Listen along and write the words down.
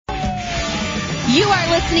You are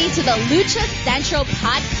listening to the Lucha Central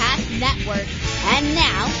Podcast Network. And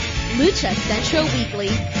now, Lucha Central Weekly.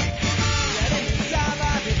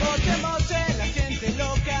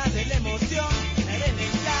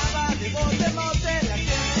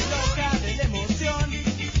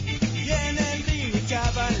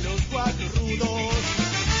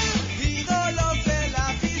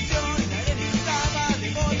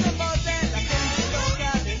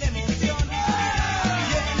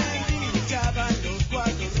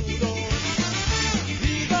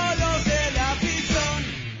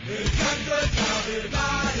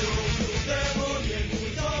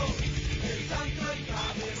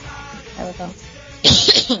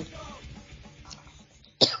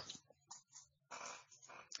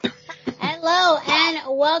 Hello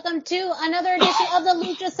and welcome to another edition of the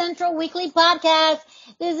Lucha Central Weekly Podcast.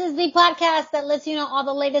 This is the podcast that lets you know all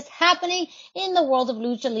the latest happening in the world of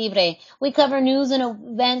Lucha Libre. We cover news and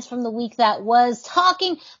events from the week that was,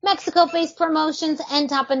 talking Mexico-based promotions and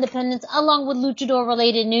top independents, along with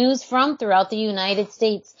luchador-related news from throughout the United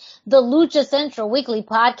States. The Lucha Central Weekly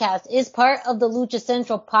Podcast is part of the Lucha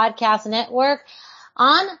Central Podcast Network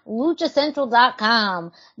on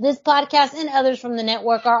luchacentral.com. This podcast and others from the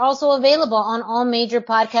network are also available on all major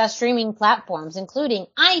podcast streaming platforms, including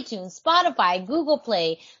iTunes, Spotify, Google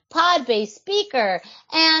Play, Podbase, Speaker,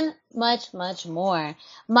 and much, much more.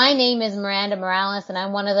 My name is Miranda Morales, and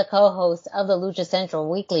I'm one of the co-hosts of the Lucha Central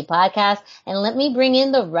Weekly Podcast, and let me bring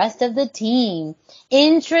in the rest of the team.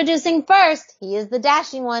 Introducing first, he is the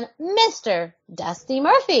dashing one, Mr. Dusty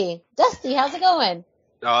Murphy. Dusty, how's it going?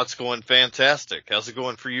 Oh, it's going fantastic. How's it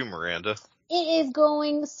going for you, Miranda? It is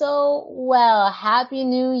going so well. Happy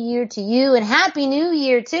New Year to you, and Happy New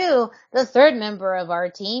Year to the third member of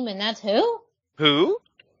our team, and that's who? Who?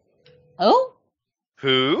 Who?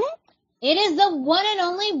 Who? It is the one and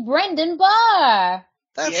only Brendan Barr.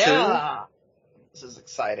 That's who. This is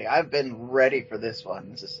exciting. I've been ready for this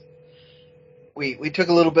one. We took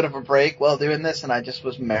a little bit of a break while doing this, and I just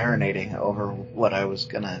was marinating over how I was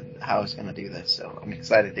gonna do this. So I'm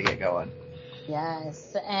excited to get going.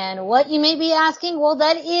 Yes, and what you may be asking, well,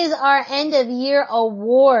 that is our end of year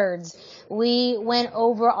awards. We went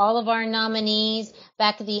over all of our nominees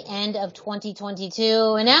back at the end of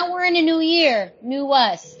 2022, and now we're in a new year, new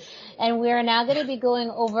us, and we are now going to be going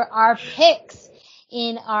over our picks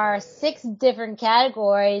in our 6 different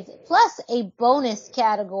categories, plus a bonus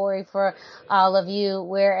category for all of you.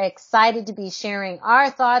 We're excited to be sharing our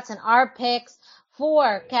thoughts and our picks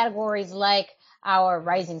for categories like our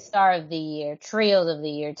Rising Star of the Year, Trios of the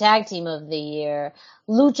Year, Tag Team of the Year,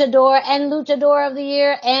 Luchador and Luchador of the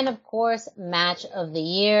Year, and of course, Match of the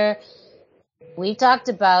Year. We talked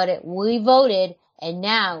about it, we voted, and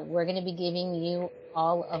now we're going to be giving you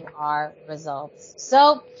all of our results.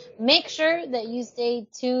 So make sure that you stay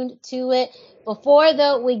tuned to it. Before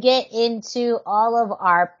though we get into all of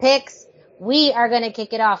our picks, we are going to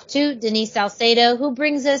kick it off to Denise Salcedo, who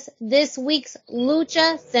brings us this week's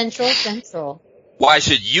Lucha Central. Why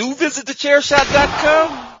should you visit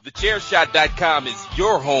thechairshot.com? Thechairshot.com is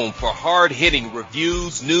your home for hard-hitting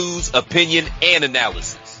reviews, news, opinion, and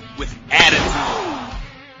analysis with attitude.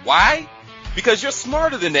 Why? Because you're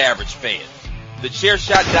smarter than the average fan.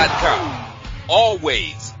 Thechairshot.com.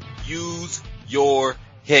 Always use your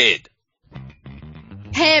head.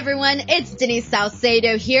 Hey everyone, it's Denise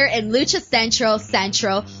Salcedo here in Lucha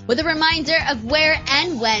Central with a reminder of where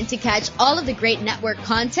and when to catch all of the great network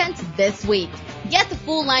content this week. Get the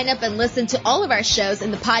full lineup and listen to all of our shows in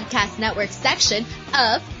the podcast network section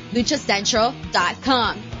of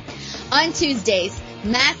luchacentral.com. On Tuesdays,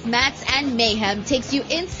 Mats and Mayhem takes you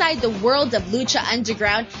inside the world of Lucha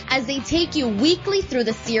Underground as they take you weekly through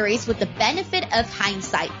the series with the benefit of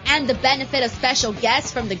hindsight and the benefit of special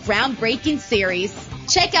guests from the groundbreaking series.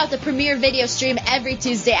 Check out the premiere video stream every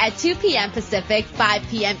Tuesday at 2 p.m. Pacific, 5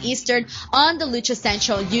 p.m. Eastern on the Lucha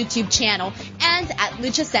Central YouTube channel and at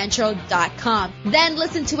luchacentral.com. Then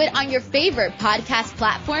listen to it on your favorite podcast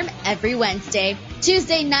platform every Wednesday.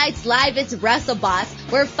 Tuesday nights live, it's Wrestle Boss,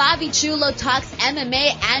 where Fabi Chulo talks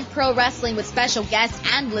MMA and pro wrestling with special guests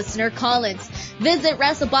and listener call-ins. Visit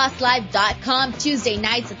WrestleBossLive.com Tuesday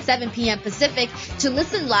nights at 7 p.m. Pacific to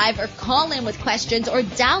listen live or call in with questions or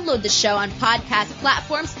download the show on podcast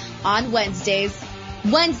platforms on Wednesdays.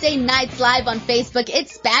 Wednesday nights live on Facebook,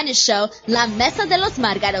 it's Spanish show La Mesa de los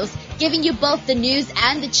Márgaros, giving you both the news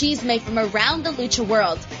and the chisme from around the lucha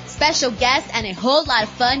world. Special guests and a whole lot of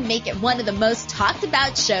fun make it one of the most talked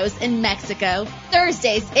about shows in Mexico.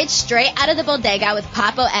 Thursdays, it's Straight Out of the Bodega with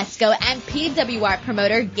Papo Esco and PWR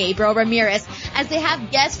promoter Gabriel Ramirez as they have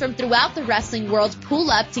guests from throughout the wrestling world pull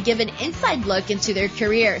up to give an inside look into their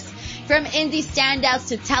careers. From indie standouts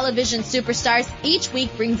to television superstars, each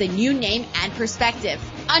week brings a new name and perspective.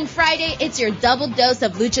 On Friday, it's your double dose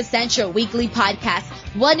of Lucha Central Weekly podcast,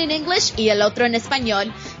 one in English y el otro en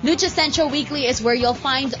español. Lucha Central Weekly is where you'll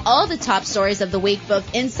find all the top stories of the week,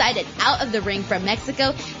 both inside and out of the ring from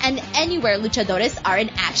Mexico and anywhere luchadores are in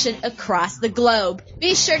action across the globe.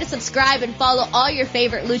 Be sure to subscribe and follow all your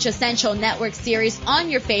favorite Lucha Central Network series on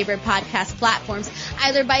your favorite podcast platforms,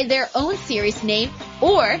 either by their own series name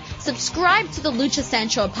or subscribe to the Lucha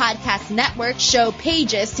Central Podcast Network show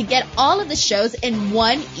pages to get all of the shows in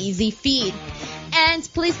one easy feed. And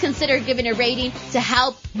please consider giving a rating to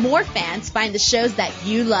help more fans find the shows that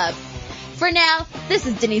you love. For now, this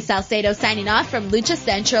is Denise Salcedo signing off from Lucha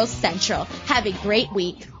Central Central. Have a great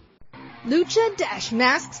week.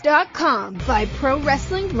 Lucha-Masks.com by Pro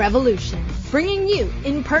Wrestling Revolution, bringing you,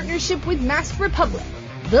 in partnership with Masked Republic,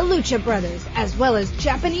 the Lucha Brothers, as well as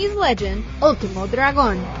Japanese legend Ultimo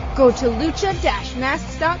Dragon. Go to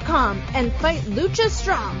lucha-masks.com and fight Lucha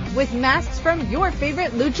Strong with masks from your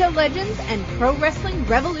favorite Lucha legends and Pro Wrestling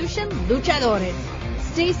Revolution luchadores.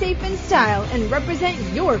 Stay safe in style and represent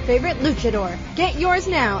your favorite luchador. Get yours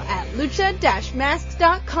now at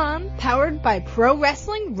lucha-masks.com, powered by Pro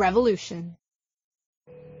Wrestling Revolution.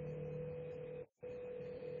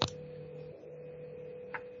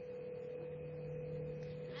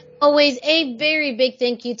 Always a very big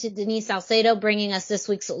thank you to Denise Salcedo bringing us this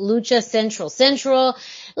week's Lucha Central,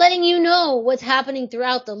 letting you know what's happening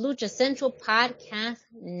throughout the Lucha Central Podcast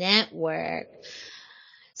Network.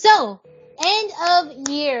 So, end of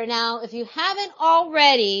year. Now, if you haven't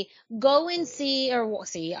already, go and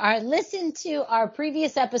listen to our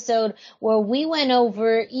previous episode where we went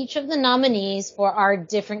over each of the nominees for our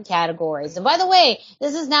different categories. And by the way,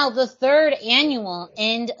 this is now the third annual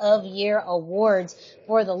end of year awards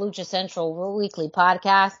for the Lucha Central Weekly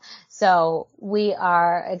podcast. So we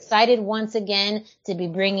are excited once again to be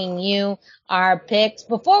bringing you our picks.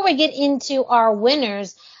 Before we get into our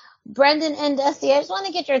winners, Brendan and Dusty, I just want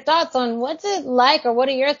to get your thoughts on what's it like, or what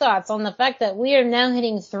are your thoughts on the fact that we are now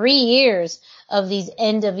hitting 3 years of these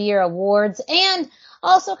end of year awards, and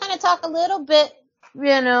also kind of talk a little bit,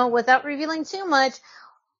 without revealing too much.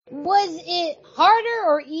 Was it harder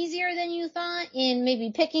or easier than you thought in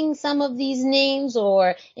maybe picking some of these names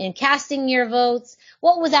or in casting your votes?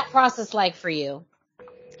 What was that process like for you?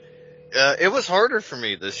 It was harder for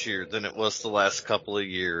me this year than it was the last couple of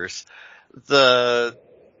years.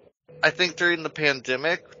 I think during the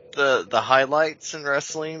pandemic, the highlights in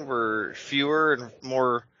wrestling were fewer and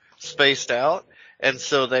more spaced out, and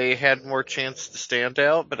so they had more chance to stand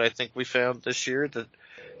out. But I think we found this year that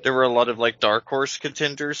there were a lot of dark horse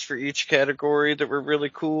contenders for each category that were really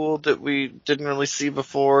cool that we didn't really see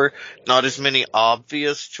before. Not as many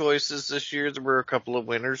obvious choices this year. There were a couple of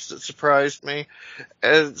winners that surprised me.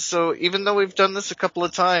 And so even though we've done this a couple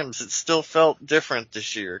of times, it still felt different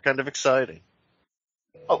this year. Kind of exciting.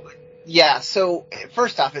 Oh, yeah. So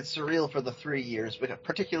first off, it's surreal for the 3 years, but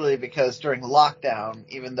particularly because during lockdown,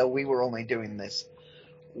 even though we were only doing this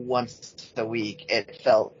once a week,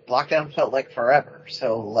 lockdown felt like forever.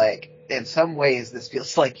 So in some ways this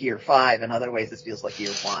feels like year 5, in other ways this feels like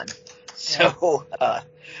year 1. So,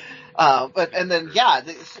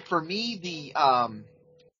 for me,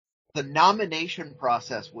 the nomination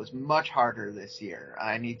process was much harder this year.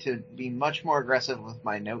 I need to be much more aggressive with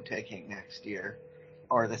my note taking next year,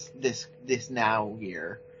 or this now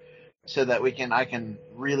year, so that I can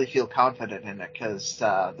really feel confident in it. Because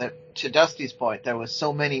to Dusty's point, there was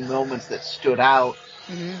so many moments that stood out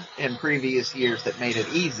in previous years that made it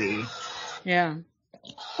easy. Yeah.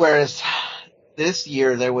 Whereas this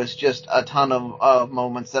year there was just a ton of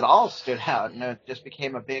moments that all stood out, and it just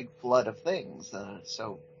became a big flood of things.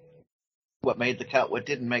 So what made the cut? What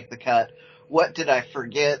didn't make the cut? What did I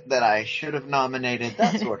forget that I should have nominated?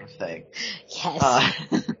 That sort of thing. Yes.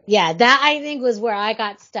 Yeah, that I think was where I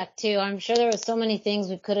got stuck too. I'm sure there were so many things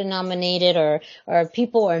we could have nominated, or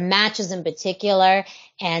people or matches in particular.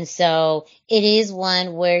 And so it is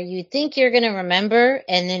one where you think you're going to remember,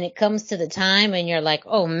 and then it comes to the time and you're like,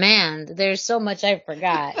 oh man, there's so much I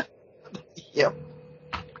forgot. Yep.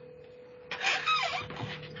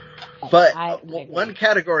 But one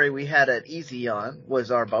category we had it easy on was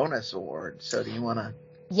our bonus award. So do you want to?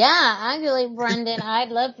 Yeah, actually, Brendan, I'd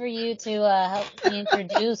love for you to help me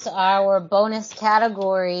introduce our bonus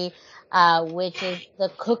category, which is the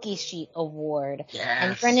Cookie Sheet Award. Yes.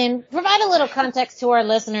 And Brendan, provide a little context to our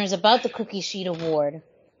listeners about the Cookie Sheet Award.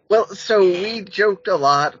 Well, so we joked a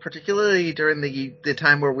lot, particularly during the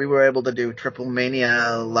time where we were able to do Triple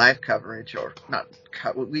Mania live coverage, or not.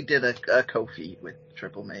 We did a co-feed with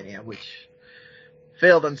Triple Mania, which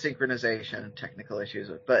failed on synchronization and technical issues.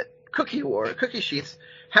 But cookie sheets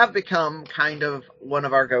have become kind of one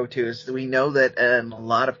of our go-tos. We know that in a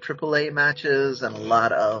lot of AAA matches and a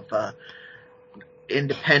lot of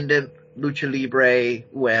independent lucha libre,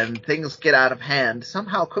 when things get out of hand,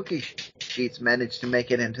 somehow cookie sheets manage to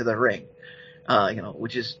make it into the ring.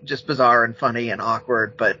 Which is just bizarre and funny and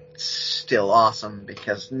awkward, but still awesome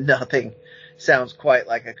because nothing sounds quite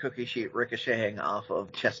like a cookie sheet ricocheting off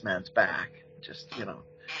of Chessman's back.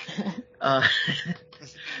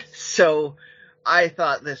 So I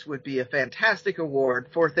thought this would be a fantastic award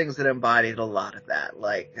for things that embodied a lot of that,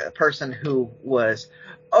 like a person who was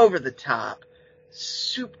over the top,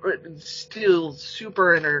 super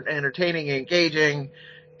entertaining, engaging,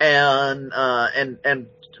 and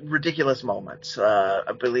ridiculous moments.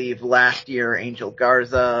 I believe last year Angel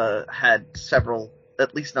Garza had several,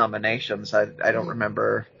 at least nominations. I don't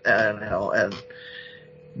remember. And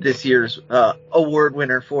this year's award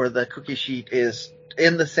winner for the cookie sheet is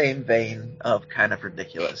in the same vein of kind of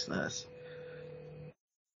ridiculousness.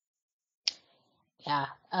 Yeah,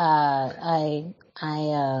 I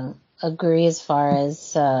agree as far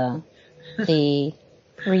as the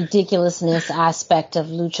ridiculousness aspect of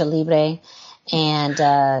lucha libre, and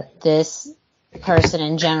this person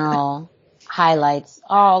in general highlights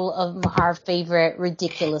all of our favorite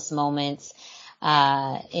ridiculous moments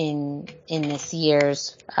in this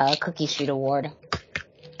year's Cookie Sheet Award.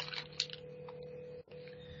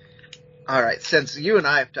 All right, since you and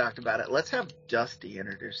I have talked about it, let's have Dusty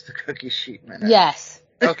introduce the Cookie Sheet Minute. Yes.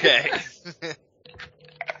 Okay.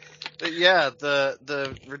 Yeah,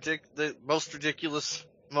 the most ridiculous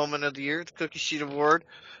moment of the year, the Cookie Sheet Award,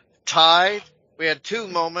 tied. We had two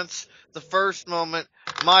moments. The first moment,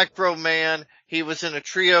 Micro Man, he was in a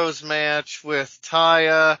trios match with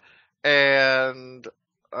Taya and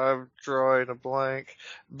I'm drawing a blank,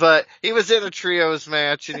 but he was in a trios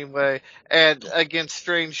match anyway, and against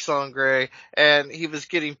Strange Sangre, and he was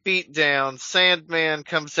getting beat down. Sandman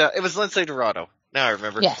comes out. It was Lince Dorado. Now I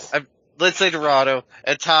remember. Yes. Lince Dorado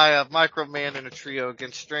and Taya, Micro Man in a trio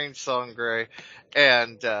against Strange Sangre,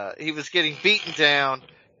 and he was getting beaten down.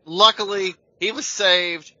 Luckily, he was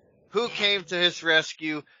saved. Who came to his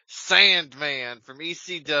rescue? Sandman from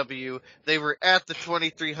ECW. They were at the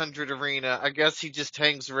 2300 arena. I guess he just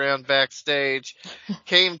hangs around backstage.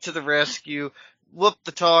 Came to the rescue, whooped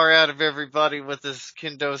the tar out of everybody with his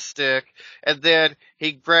kendo stick, and then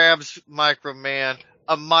he grabs Micro Man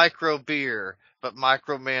a micro beer. But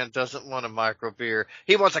Micro Man doesn't want a micro beer.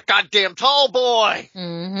 He wants a goddamn tall boy!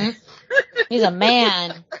 Mm-hmm. He's a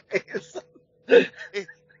man.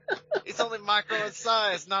 He's only micro in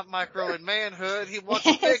size, not micro in manhood. He wants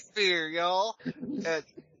a big beer, y'all. And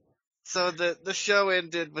so the show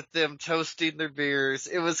ended with them toasting their beers.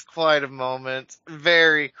 It was quite a moment.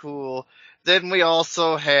 Very cool. Then we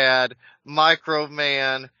also had Micro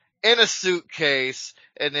Man in a suitcase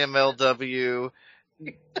in MLW.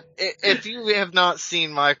 If you have not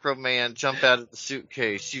seen Micro Man jump out of the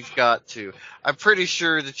suitcase, you've got to. I'm pretty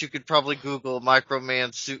sure that you could probably Google Micro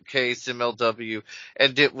Man suitcase MLW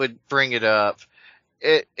and it would bring it up.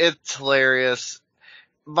 It's hilarious.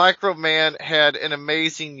 Micro Man had an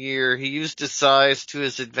amazing year. He used his size to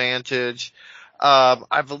his advantage.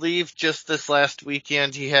 I believe just this last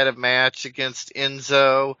weekend he had a match against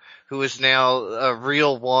Enzo, who is now a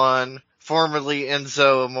Real One, formerly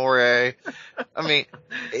Enzo Amore. I mean,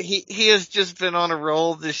 he has just been on a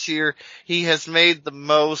roll this year. He has made the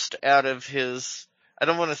most out of his, I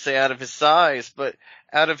don't want to say out of his size, but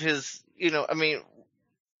out of his, he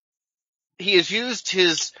has used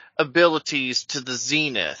his abilities to the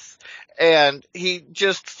zenith. And he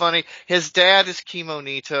just funny. His dad is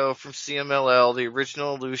Kimonito from CMLL, the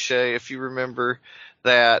original Lucha, if you remember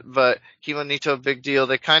that. But Kimonito, big deal.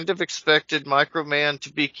 They kind of expected Micro Man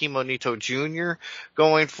to be Kimonito Jr.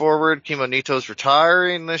 going forward. Kimonito's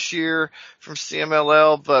retiring this year from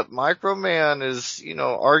CMLL, but Micro Man is,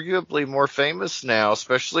 arguably more famous now,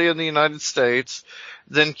 especially in the United States,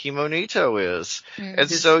 than Kimonito is. And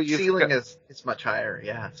his so ceiling is much higher.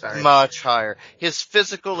 Yeah, sorry. Much higher. His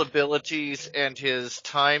physical abilities and his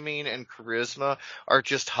timing and charisma are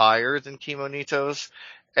just higher than Kimonito's.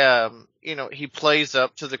 He plays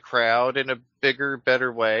up to the crowd in a bigger,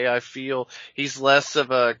 better way. I feel he's less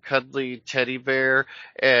of a cuddly teddy bear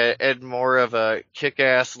and more of a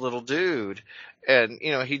kick-ass little dude. And,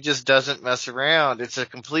 he just doesn't mess around. It's a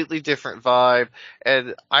completely different vibe.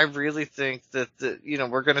 And I really think that,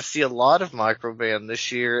 we're going to see a lot of Micro Man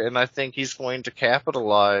this year. And I think he's going to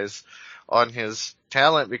capitalize on his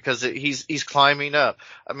talent because he's climbing up.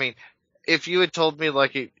 I mean, if you had told me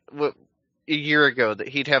a year ago that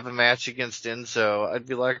he'd have a match against Enzo, I'd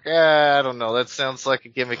be like, I don't know, that sounds like a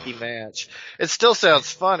gimmicky match. It still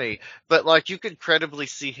sounds funny, but like you could credibly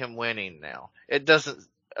see him winning now. It doesn't,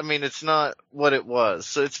 I mean, it's not what it was.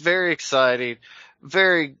 So it's very exciting,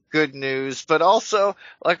 very good news, but also,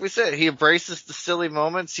 like we said, he embraces the silly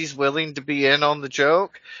moments. He's willing to be in on the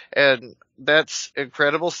joke, and that's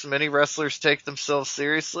incredible. So many wrestlers take themselves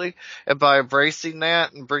seriously, and by embracing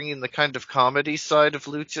that and bringing the kind of comedy side of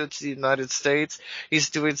Lucha to the United States,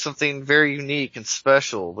 he's doing something very unique and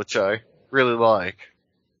special, which I really like.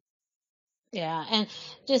 Yeah, and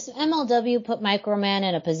just MLW put Microman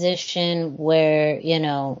in a position where,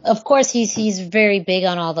 of course he's very big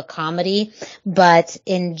on all the comedy, but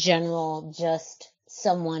in general, just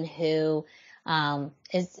someone who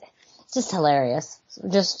is just hilarious,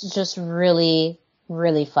 just really,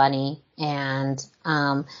 really funny, and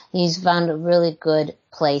he's found a really good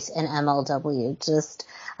place in MLW. Just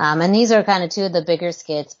and these are kind of two of the bigger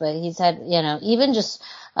skits, but he's had, even just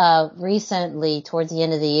recently towards the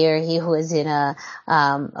end of the year, he was in a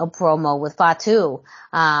promo with Fatu,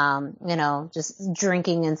 just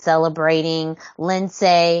drinking and celebrating.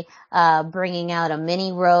 Lindsay, bringing out a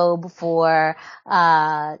mini robe for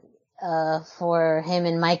him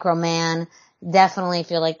and Microman. Definitely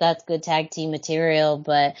feel like that's good tag team material,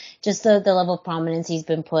 but just the level of prominence he's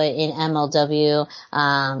been put in MLW,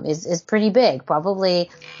 is pretty big.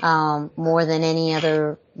 Probably, more than any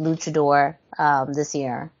other luchador, this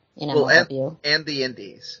year in MLW. Well, and the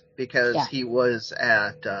Indies, because he was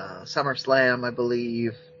at, SummerSlam, I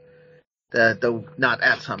believe. Not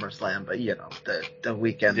at SummerSlam, but the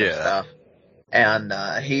weekend and stuff.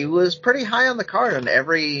 And he was pretty high on the card on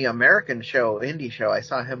every American show, indie show I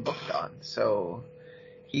saw him booked on. So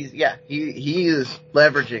he is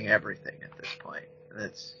leveraging everything at this point.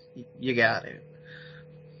 You got to.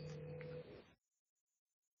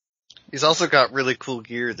 He's also got really cool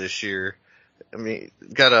gear this year. I mean,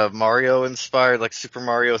 got a Mario inspired, like Super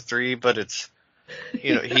Mario 3, but it's,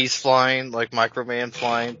 he's flying, like Microman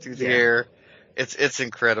flying through the air. It's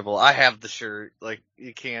incredible. I have the shirt. Like,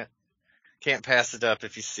 you can't pass it up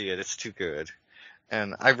if you see it. It's too good.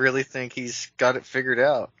 And I really think he's got it figured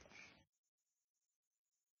out.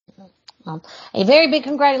 A very big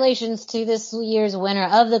congratulations to this year's winner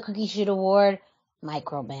of the Cookie Shoot Award,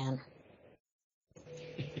 Microman.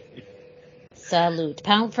 Salute.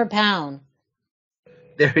 Pound for pound.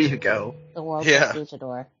 There you go. The world's best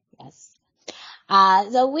luchador. Yes.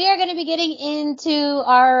 So we are going to be getting into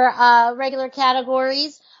our regular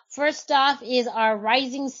categories. First off is our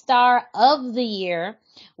Rising Star of the Year.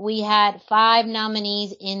 We had 5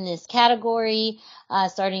 nominees in this category,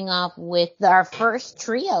 starting off with our first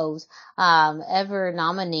trios ever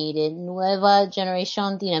nominated. Nueva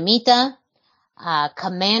Generación Dinamita,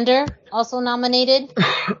 Commander, also nominated,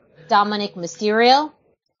 Dominic Mysterio,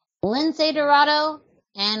 Lince Dorado,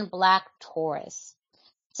 and Black Taurus.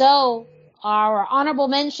 So our honorable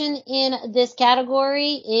mention in this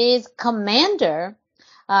category is Commander,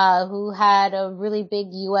 who had a really big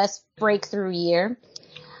U.S. breakthrough year.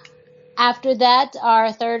 After that,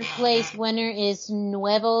 our third place winner is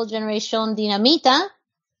Nuevo Generación Dinamita.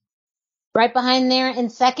 Right behind there in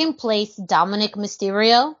second place, Dominic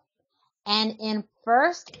Mysterio. And in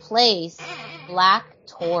first place, Black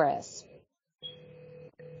Taurus.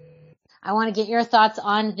 I want to get your thoughts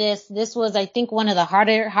on this. This was, I think, one of the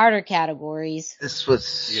harder categories. This was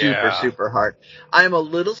super hard. I'm a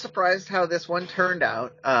little surprised how this one turned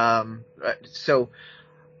out. So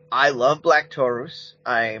I love Black Taurus.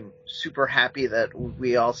 I'm super happy that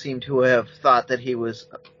we all seem to have thought that he was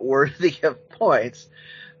worthy of points.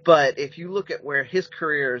 But if you look at where his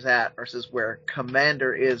career is at versus where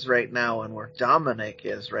Commander is right now and where Dominic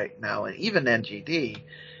is right now, and even NGD,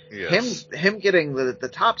 him getting the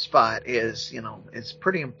top spot is, is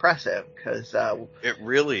pretty impressive because it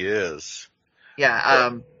really is.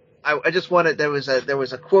 Yeah. I just wanted, there was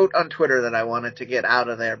a quote on Twitter that I wanted to get out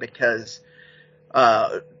of there because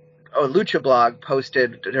a Lucha blog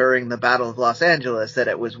posted during the Battle of Los Angeles that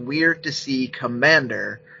it was weird to see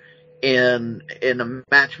Commander in a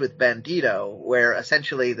match with Bandito, where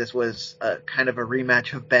essentially this was a kind of a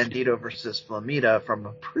rematch of Bandito versus Flamita from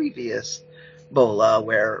a previous Bola,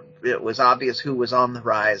 where it was obvious who was on the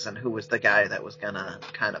rise and who was the guy that was gonna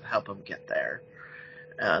kind of help him get there.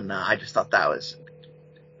 And I just thought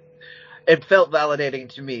it felt validating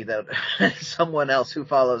to me that someone else who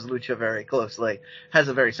follows Lucha very closely has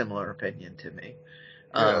a very similar opinion to me.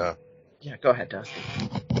 Yeah, go ahead, Dusty.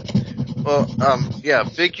 Well, yeah,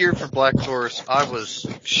 big year for Black Taurus. I was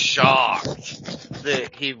shocked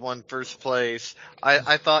that he won first place.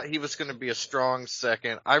 I thought he was going to be a strong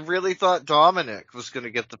second. I really thought Dominic was going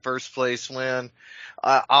to get the first place win.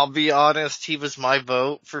 I'll be honest, he was my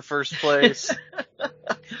vote for first place.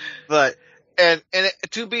 But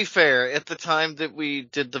to be fair, at the time that we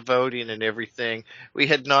did the voting and everything, we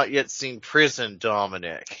had not yet seen Prison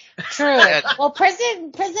Dominic. True. Well,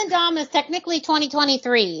 Prison Dom is technically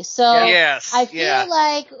 2023, so yes, I feel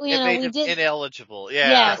like it made we him did ineligible.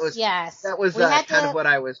 Yeah, yes. That was We had kind to- of what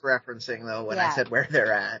I was referencing though when I said where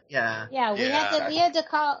they're at. Yeah. Yeah, we Yeah. had to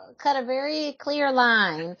cut a very clear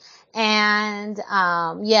line. And,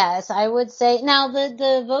 yes, I would say, now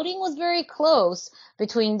the voting was very close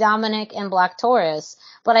between Dominic and Black Taurus,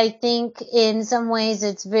 but I think in some ways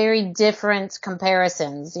it's very different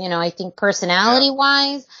comparisons. You know, I think personality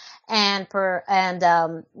wise and persona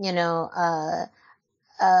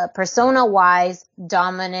wise,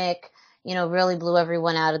 Dominic, really blew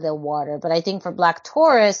everyone out of the water. But I think for Black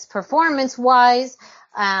Taurus, performance wise,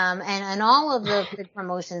 and all of the big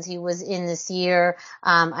promotions he was in this year,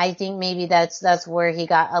 I think maybe that's where he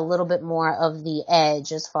got a little bit more of the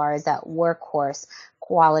edge as far as that workhorse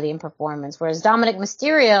quality and performance. Whereas Dominic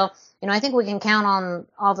Mysterio, I think we can count on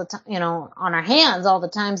all the time, on our hands all the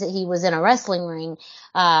times that he was in a wrestling ring,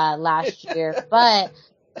 last year. But,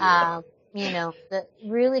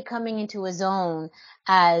 really coming into his own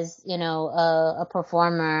as, a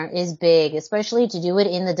performer is big, especially to do it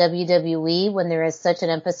in the WWE when there is such an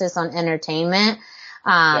emphasis on entertainment,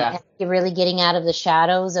 and really getting out of the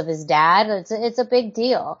shadows of his dad. It's a big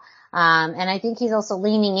deal. And I think he's also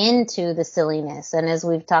leaning into the silliness. And as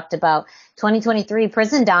we've talked about, 2023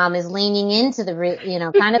 Prison Dom is leaning into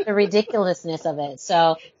the, kind of the ridiculousness of it.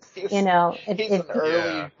 So, he's an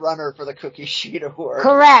early runner for the Cookie Sheet Award.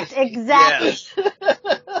 Correct. Exactly. Yes.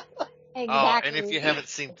 Exactly. Oh, and if you haven't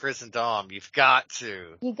seen Prison Dom, you've got to.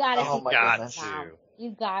 You gotta Oh see my got goodness. to.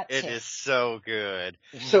 You got to. It is so good.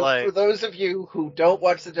 So for those of you who don't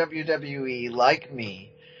watch the WWE like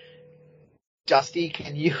me, Dusty,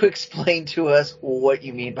 can you explain to us what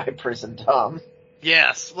you mean by Prison Dom?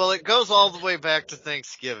 Yes. Well, it goes all the way back to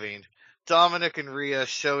Thanksgiving. Dominic and Rhea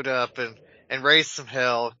showed up and raised some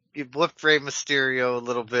hell. You whipped Rey Mysterio a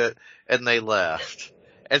little bit, and they left.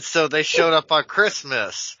 And so they showed up on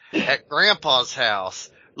Christmas at Grandpa's house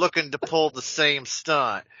looking to pull the same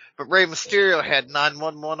stunt. But Rey Mysterio had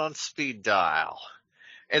 911 on speed dial.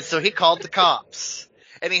 And so he called the cops.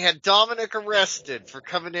 And he had Dominic arrested for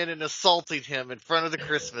coming in and assaulting him in front of the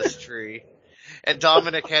Christmas tree. And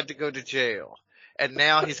Dominic had to go to jail. And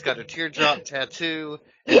now he's got a teardrop tattoo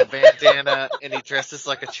and a bandana, and he dresses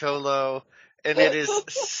like a cholo. And it is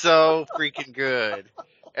so freaking good.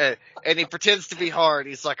 And he pretends to be hard.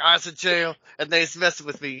 He's like, I was in jail, and they was messing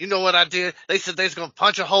with me. You know what I did? They said they was going to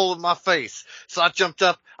punch a hole in my face. So I jumped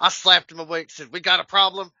up, I slapped him awake, said, we got a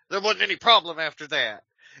problem? There wasn't any problem after that.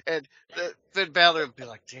 And Finn Balor would be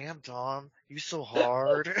like, damn, Dom, you so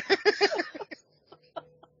hard.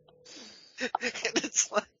 And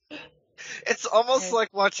it's almost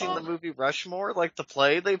like watching the movie Rushmore, like the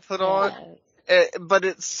play they put on. But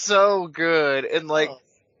it's so good. And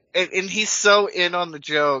and he's so in on the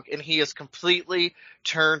joke, and he has completely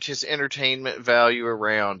turned his entertainment value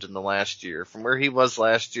around in the last year. From where he was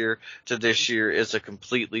last year to this year is a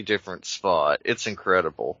completely different spot. It's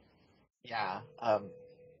incredible. Yeah.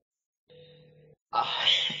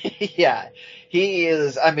 Yeah. He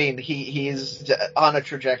is, he's on a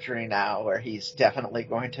trajectory now where he's definitely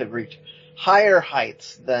going to reach higher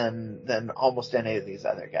heights than almost any of these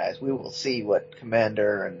other guys. We will see what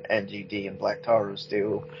Commander and NGD and Black Taurus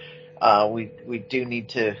do. We do need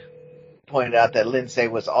to point out that Lindsay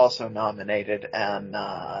was also nominated, and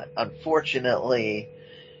unfortunately,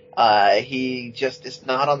 he just is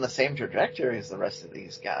not on the same trajectory as the rest of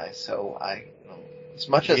these guys. So as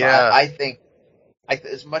much as I think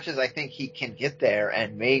he can get there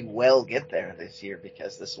and may well get there this year,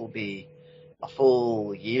 because this will be a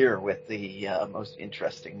full year with the most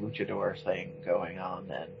interesting luchador thing going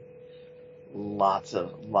on, and lots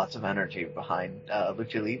of energy behind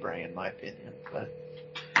Lucha Libre, in my opinion. But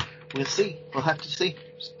we'll see. We'll have to see.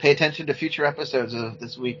 Just pay attention to future episodes of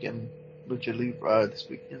This Week in Lucha Libre.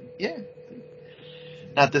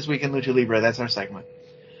 Not This Week in Lucha Libre. That's our segment.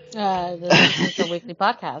 The weekly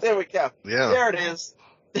podcast. There we go. Yeah. There it is.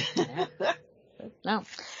 No.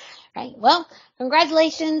 Right. Well,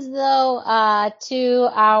 congratulations though, to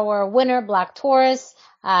our winner, Black Taurus.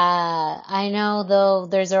 I know though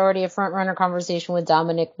there's already a front runner conversation with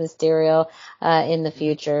Dominic Mysterio, in the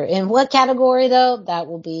future. In what category though? That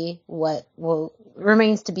will be what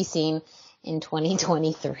remains to be seen in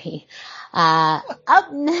 2023.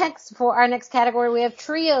 Up next for our next category, we have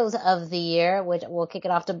Trios of the Year, which we'll kick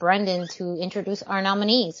it off to Brendan to introduce our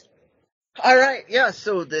nominees. All right, yeah,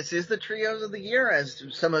 so this is the Trios of the Year. As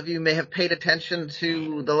some of you may have paid attention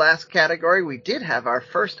to the last category, we did have our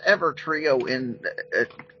first ever trio in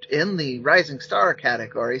the Rising Star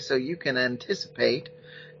category, so you can anticipate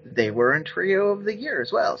they were in Trio of the Year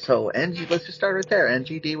as well. So let's just start right there.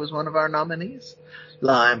 NGD was one of our nominees.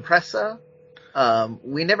 La Impresa.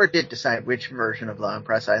 We never did decide which version of La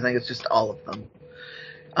Impresa. I think it's just all of them.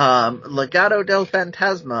 Legado del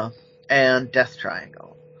Fantasma and Death Triangle.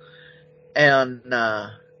 And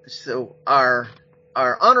so our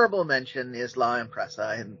honorable mention is La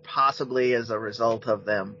Impresa, and possibly as a result of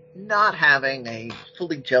them not having a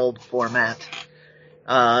fully gelled format,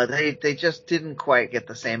 they just didn't quite get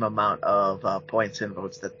the same amount of points and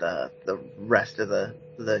votes that the rest of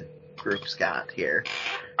the groups got here.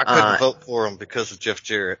 I couldn't vote for them because of Jeff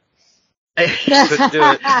Jarrett. Couldn't do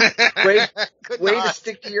it. Way to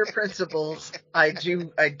stick to your principles. I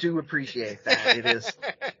do appreciate that.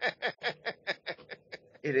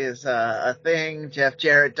 It is a thing. Jeff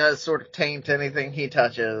Jarrett does sort of taint anything he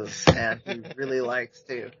touches, and he really likes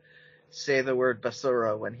to say the word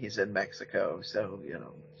basura when he's in Mexico. So,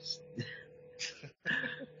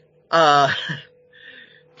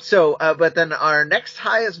 but then our next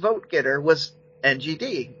highest vote getter was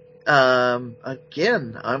NGD.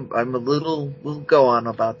 Again, we'll go on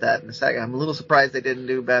about that in a second. I'm a little surprised they didn't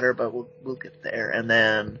do better, but we'll get there. And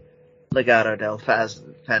then Legado del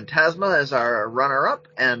Fantasma is our runner-up,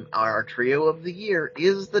 and our Trio of the Year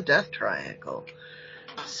is the Death Triangle.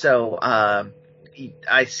 So,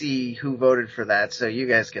 I see who voted for that, so you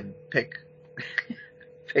guys can pick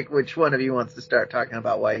which one of you wants to start talking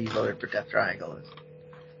about why you voted for Death Triangle.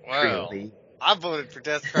 Wow. I voted for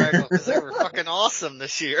Death Triangle because they were fucking awesome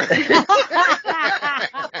this year.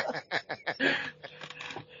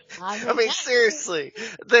 I mean, seriously,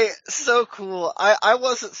 so cool. I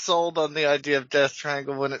wasn't sold on the idea of Death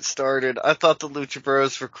Triangle when it started. I thought the Lucha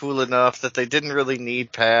Bros were cool enough that they didn't really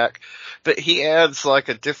need Pac, but he adds like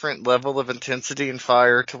a different level of intensity and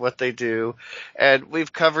fire to what they do. And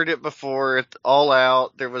we've covered it before. At All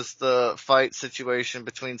Out, there was the fight situation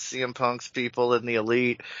between CM Punk's people and the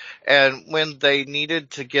Elite, and when they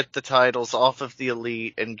needed to get the titles off of the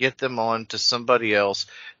Elite and get them on to somebody else,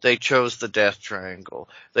 they chose the Death Triangle.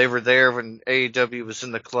 They were there when AEW was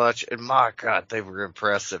in the clutch, and my God, they were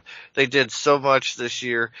impressive. They did so much this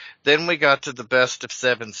year. Then we got to the best of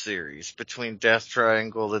 7 series between Death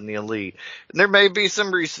Triangle and the Elite. And there may be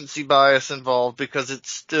some recency bias involved because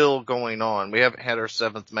it's still going on. We haven't had our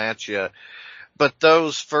 7th match yet. But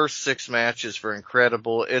those first 6 matches were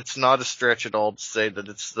incredible. It's not a stretch at all to say that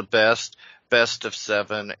it's the best of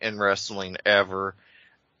 7 in wrestling ever.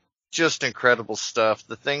 Just incredible stuff.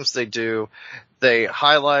 The things they do, they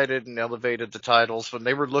highlighted and elevated the titles. When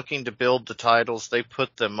they were looking to build the titles, they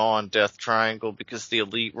put them on Death Triangle because the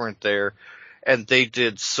Elite weren't there. And they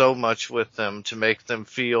did so much with them to make them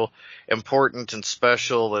feel important and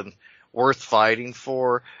special and worth fighting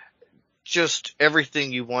for. Just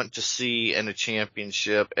everything you want to see in a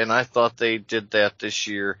championship. And I thought they did that this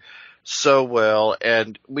year so well.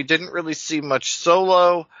 And we didn't really see much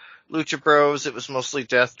solo Lucha Bros. It was mostly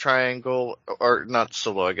Death Triangle, or not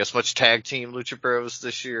solo, I guess, much tag team Lucha Bros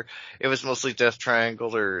this year. It was mostly Death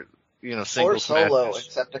Triangle or, singles or solo, matches.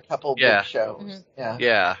 Except a couple big shows. Mm-hmm.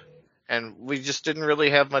 Yeah. And we just didn't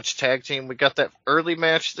really have much tag team. We got that early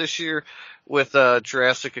match this year with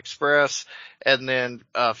Jurassic Express, and then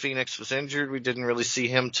Phoenix was injured. We didn't really see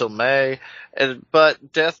him till May.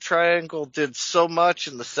 But Death Triangle did so much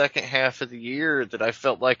in the second half of the year that I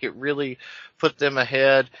felt like it really put them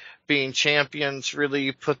ahead. Being champions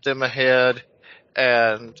really put them ahead.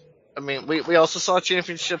 And I mean, we also saw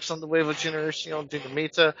championships on the Nueva Generación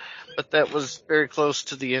Dinamita, but that was very close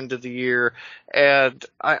to the end of the year. And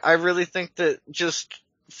I really think that just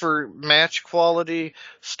for match quality,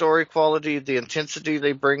 story quality, the intensity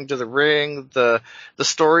they bring to the ring, the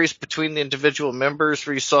stories between the individual members,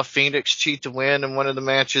 where you saw Phoenix cheat to win in one of the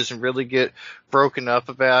matches and really get broken up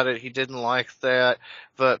about it. He didn't like that.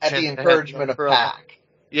 But at the encouragement of Pac.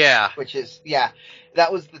 Yeah. Which is,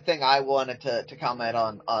 that was the thing I wanted to comment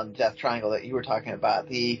on Death Triangle that you were talking about.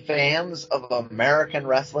 The fans of American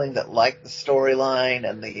wrestling that like the storyline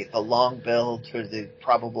and the long build to the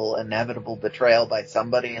probable inevitable betrayal by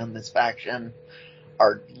somebody in this faction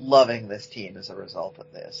are loving this team as a result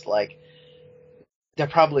of this. Like, they're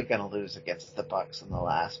probably going to lose against the Bucks in the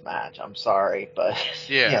last match. I'm sorry, but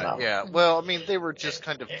Yeah, you know. yeah. Well, I mean, they were just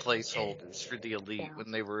kind of placeholders for the Elite Yeah. when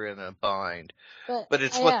they were in a bind. But But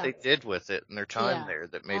it's what yeah, they did with it in their time yeah. there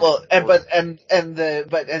that made Well, it and important.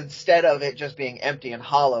 but instead of it just being empty and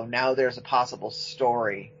hollow, now there's a possible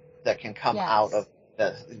story that can come out Yes. of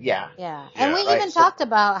the Yeah. And Yeah. we right. even So talked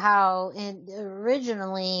about how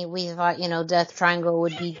originally we thought, Death Triangle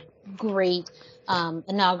would be great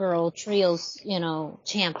inaugural trios,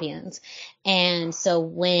 champions. And so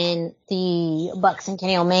when the Bucks and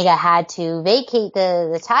Kenny Omega had to vacate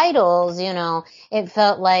the titles, it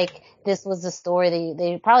felt like this was the story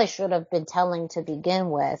they probably should have been telling to begin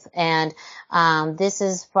with. And this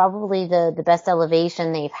is probably the best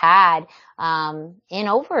elevation they've had in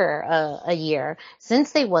over a year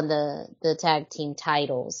since they won the tag team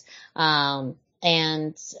titles.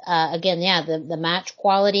 Again, yeah, the match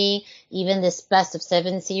quality, even this best of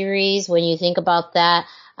 7 series, when you think about that,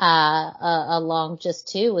 along just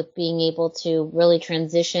too with being able to really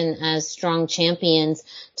transition as strong champions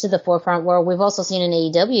to the forefront, where we've also seen in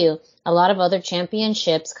AEW, a lot of other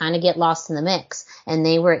championships kind of get lost in the mix, and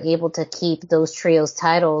they were able to keep those trios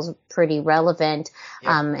titles pretty relevant,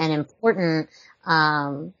 and important,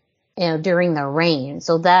 during the reign.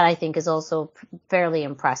 So that I think is also fairly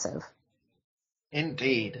impressive.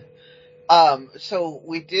 indeed. So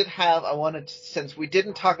we did have, since we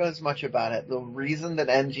didn't talk as much about it, the reason that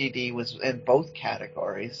MGD was in both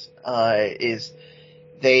categories, is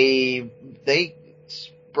they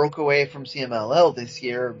broke away from CMLL this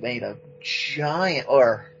year, made a giant,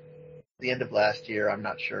 or the end of last year, I'm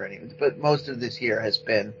not sure anyway, but most of this year has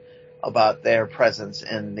been about their presence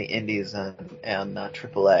in the Indies and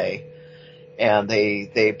AAA. And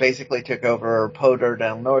they basically took over Poder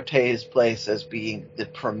del Norte's place as being the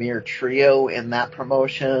premier trio in that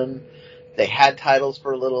promotion. They had titles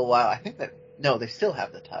for a little while. I think they still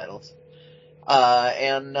have the titles.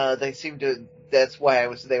 They seem to, that's why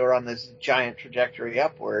they were on this giant trajectory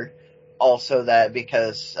upward. Also that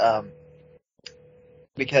because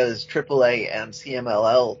AAA and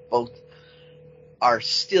CMLL both are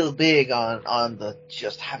still big on the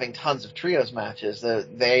just having tons of trios matches.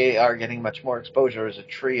 They are getting much more exposure as a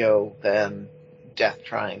trio than Death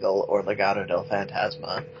Triangle or Legado del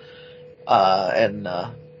Fantasma.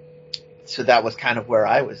 So that was kind of where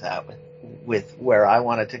I was at with where I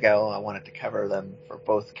wanted to go. I wanted to cover them for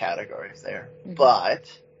both categories there. Mm-hmm. But,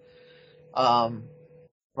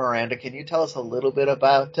 Miranda, can you tell us a little bit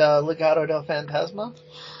about Legado del Fantasma?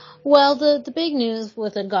 Well, the big news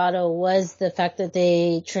with Legado was the fact that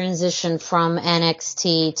they transitioned from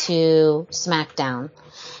NXT to SmackDown.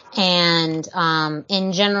 And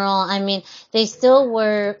in general, I mean, they still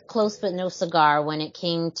were close but no cigar when it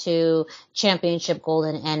came to championship gold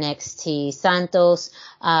in NXT. Santos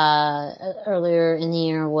earlier in the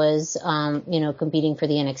year was competing for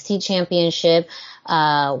the NXT championship.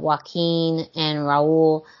 Joaquin and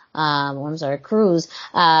Raul Cruz,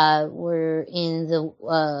 were in the,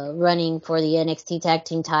 running for the NXT tag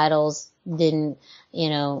team titles, didn't,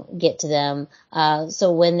 get to them.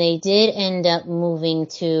 So when they did end up moving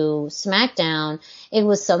to SmackDown, it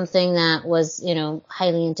was something that was,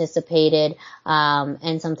 highly anticipated,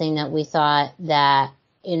 and something that we thought that,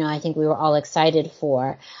 I think we were all excited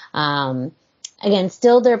for. Again,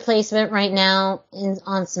 still their placement right now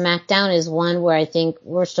on SmackDown is one where I think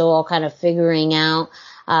we're still all kind of figuring out,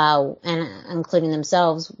 and including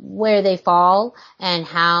themselves, where they fall and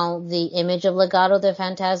how the image of Legado del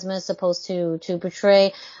Fantasma is supposed to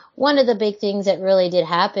portray. One of the big things that really did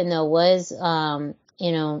happen though was,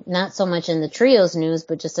 not so much in the trios news,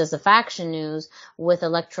 but just as a faction news, with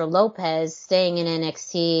Elektra Lopez staying in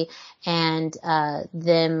NXT and,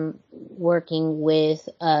 them working with,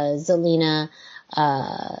 Zelina,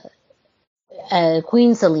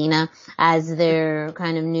 Queen Selena as their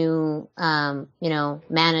kind of new,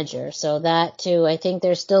 manager. So that too, I think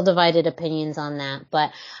there's still divided opinions on that.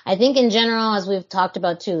 But I think in general, as we've talked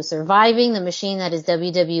about too, surviving the machine that is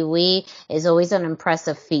WWE is always an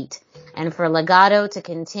impressive feat. And for Legado to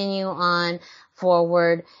continue on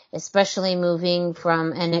forward, especially moving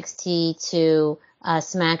from NXT to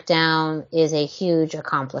SmackDown, is a huge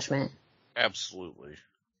accomplishment. Absolutely.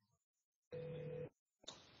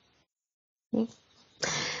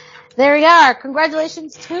 There we are.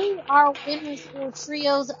 Congratulations to our winners for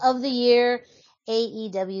Trios of the Year,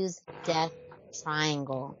 AEW's Death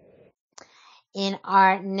Triangle. In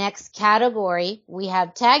our next category, we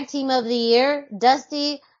have Tag Team of the Year.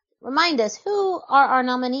 Dusty, remind us, who are our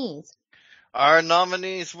nominees? Our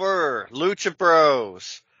nominees were Lucha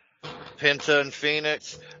Bros, Penta and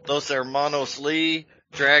Phoenix, Los Hermanos Lee,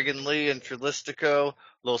 Dragon Lee and Trilistico,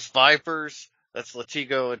 Los Vipers, That's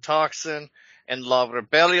Latigo and Toxin, and La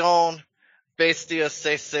Rebellion, Bestia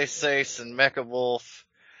 666, and Mecha Wolf.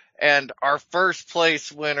 And our first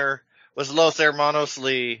place winner was Los Hermanos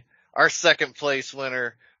Lee. Our second place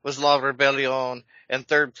winner was La Rebellion, and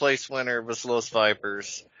third place winner was Los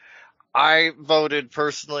Vipers. I voted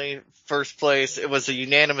personally first place. It was a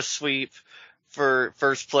unanimous sweep for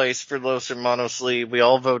first place for Los Hermanos Lee. We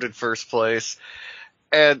all voted first place.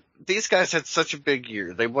 And these guys had such a big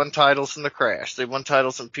year. They won titles in the Crash. They won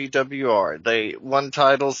titles in PWR. They won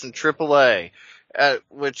titles in AAA,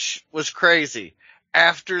 which was crazy.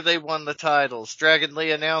 After they won the titles, Dragon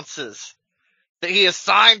Lee announces that he is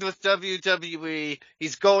signed with WWE.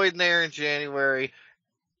 He's going there in January,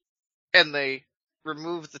 and they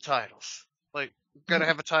remove the titles. Like, gotta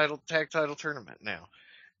have a tag title tournament now.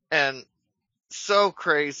 And so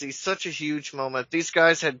crazy, such a huge moment. These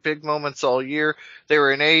guys had big moments all year. They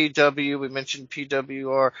were in AEW, we mentioned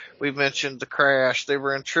PWR, we mentioned the Crash, they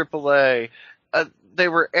were in AAA, they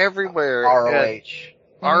were everywhere. ROH.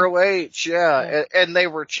 ROH, yeah. And they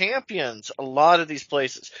were champions a lot of these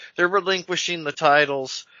places. They're relinquishing the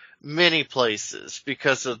titles many places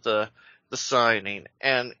because of the signing.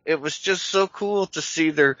 And it was just so cool to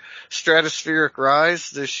see their stratospheric rise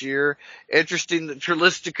this year. Interesting that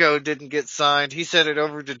Trilistico didn't get signed. He's headed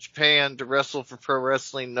over to Japan to wrestle for Pro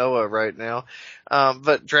Wrestling Noah right now.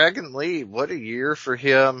 But Dragon Lee, what a year for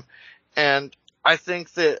him. And I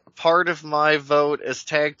think that part of my vote as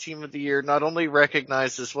Tag Team of the Year not only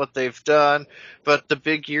recognizes what they've done, but the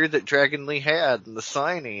big year that Dragon Lee had and the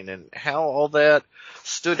signing and how all that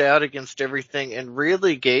stood out against everything and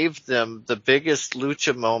really gave them the biggest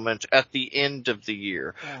Lucha moment at the end of the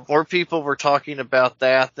year. Yeah. More people were talking about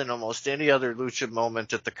that than almost any other Lucha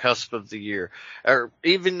moment at the cusp of the year, or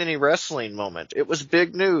even any wrestling moment. It was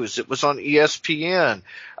big news. It was on ESPN.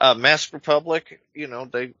 Mask Republic,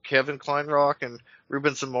 Kevin Kleinrock and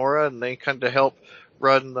Ruben Zamora, and they kind of help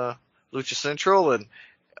run the Lucha Central, and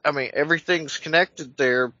I mean, everything's connected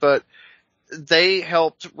there, but they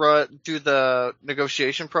helped do the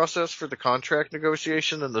negotiation process for the contract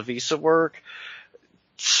negotiation and the visa work.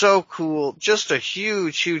 So cool. Just a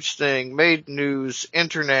huge, huge thing. Made news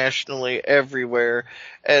internationally everywhere.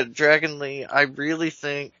 And Dragon Lee, I really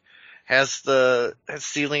think, has the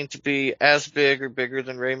ceiling to be as big or bigger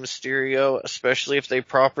than Rey Mysterio, especially if they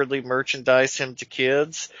properly merchandise him to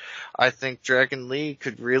kids. I think Dragon Lee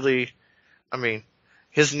could really,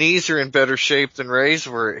 his knees are in better shape than Rey's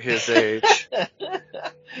were at his age.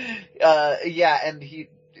 Yeah, and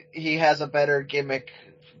he has a better gimmick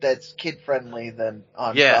that's kid friendly than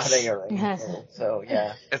on Friday or anything. So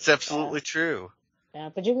yeah, it's absolutely true. Yeah,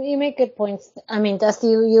 but you make good points. I mean, Dusty,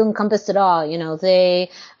 you encompassed it all. They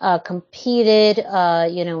competed,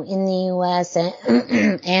 in the U.S.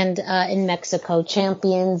 and in Mexico,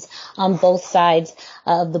 champions on both sides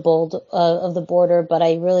of the border. But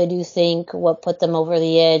I really do think what put them over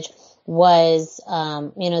the edge was,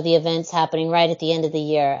 the events happening right at the end of the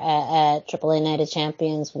year at AAA Night of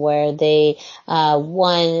Champions, where they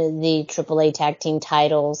won the AAA tag team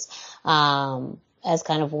titles. As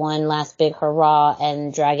kind of one last big hurrah,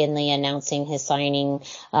 and Dragon Lee announcing his signing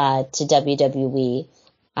to WWE.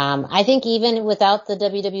 I think even without the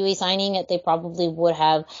WWE signing, they probably would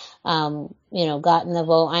have, gotten the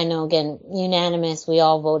vote. I know, again, unanimous. We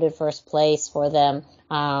all voted first place for them.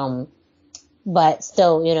 But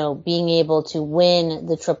still, being able to win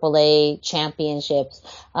the AAA championships,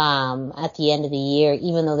 at the end of the year,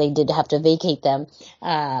 even though they did have to vacate them,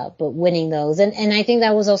 but winning those. And I think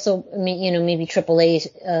that was also, maybe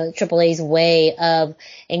AAA's way of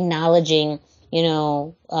acknowledging,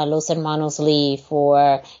 Los Hermanos Lee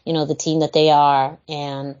for, the team that they are,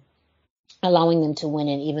 and allowing them to win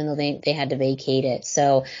it, even though they had to vacate it.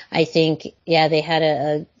 So I think, yeah, they had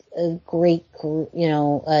a great,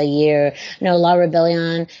 year. La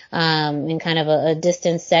Rebellion, in kind of a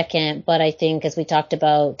distant second, but I think, as we talked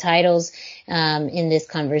about, titles, in this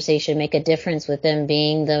conversation make a difference with them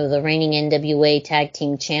being the reigning NWA tag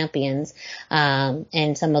team champions,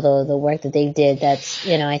 and some of the work that they did that's,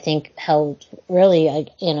 I think held really,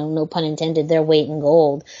 no pun intended, their weight in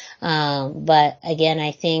gold. But again,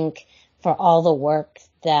 I think for all the work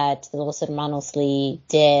that the Los Hermanos Lee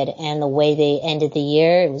did and the way they ended the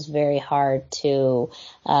year, it was very hard to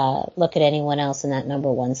look at anyone else in that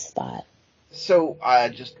number one spot. So I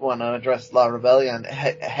just want to address La Rebellion.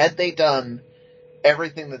 Had they done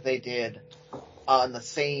everything that they did on the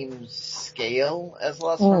same scale as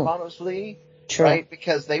Los Hermanos Lee, True. Right?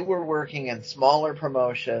 Because they were working in smaller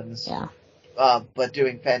promotions, but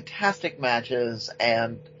doing fantastic matches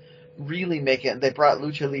and really they brought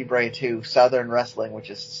Lucha Libre to Southern wrestling, which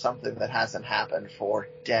is something that hasn't happened for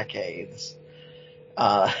decades.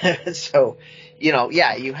 So,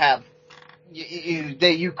 you have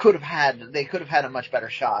they could have had a much better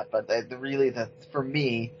shot, but for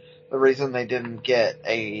me, the reason they didn't get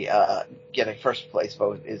a first place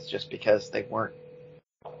vote is just because they weren't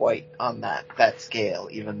quite on that scale,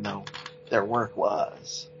 even though their work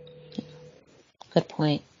was. Good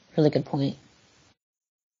point. Really good point.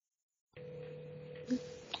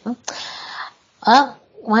 Well,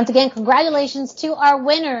 once again, congratulations to our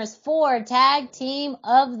winners for Tag Team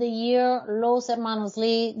of the Year, Los Hermanos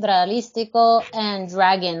Lee, Dralístico, and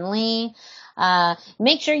Dragon Lee.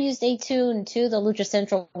 Make sure you stay tuned to the Lucha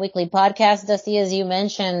Central Weekly Podcast. Dusty, as you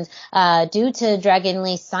mentioned, due to Dragon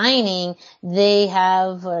Lee signing, they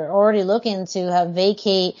are already looking to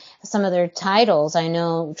vacate some of their titles. I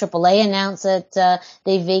know AAA announced that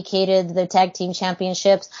they vacated their tag team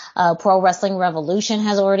championships. Pro Wrestling Revolution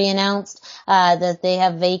has already announced that they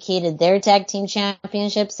have vacated their tag team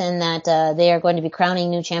championships and that they are going to be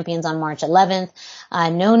crowning new champions on March 11th.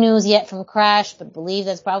 No news yet from Crash, but believe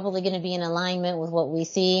that's probably going to be in alignment with what we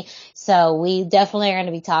see. So we definitely are going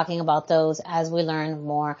to be talking about those as we learn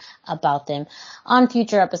more about them on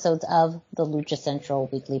future episodes of the Lucha Central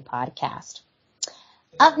Weekly Podcast.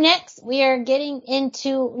 Up next, we are getting into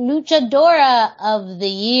Luchadora of the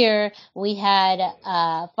Year. We had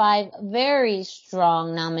 5 very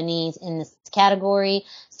strong nominees in this category,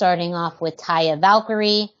 starting off with Taya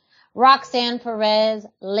Valkyrie, Roxanne Perez,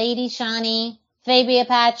 Lady Shani, Fabi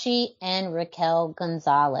Apache, and Raquel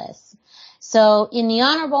Gonzalez. So in the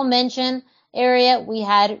honorable mention area, we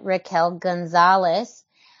had Raquel Gonzalez.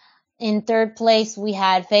 In third place, we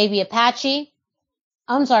had Fabi Apache.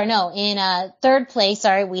 In third place,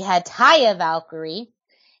 we had Taya Valkyrie.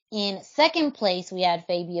 In second place, we had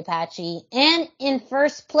Fabi Apache. And in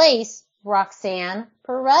first place, Roxanne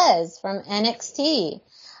Perez from NXT.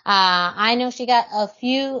 I know she got a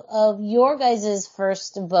few of your guys'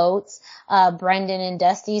 first votes, Brendan and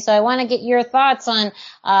Dusty. So I want to get your thoughts on,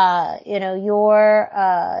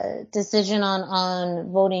 your decision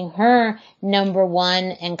on voting her number one,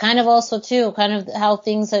 and kind of also too, kind of how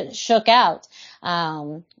things shook out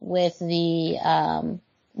with the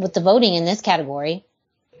voting in this category.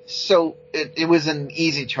 So it was an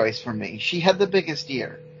easy choice for me. She had the biggest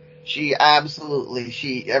year. Everywhere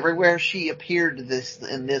she appeared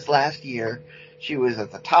in this last year, she was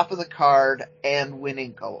at the top of the card and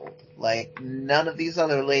winning gold. Like, none of these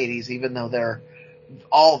other ladies, even though they're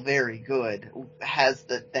all very good, had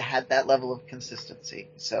that level of consistency.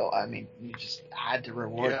 So, I mean, you just had to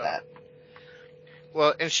reward that.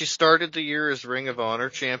 Well, and she started the year as Ring of Honor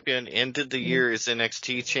champion, ended the year as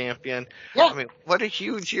NXT champion. Yeah. I mean, what a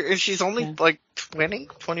huge year. And she's only like 20,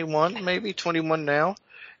 21, maybe 21 now.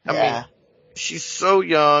 I mean, she's so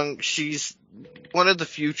young. She's one of the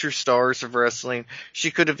future stars of wrestling. She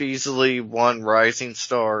could have easily won Rising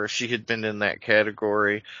Star if she had been in that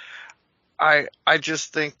category. I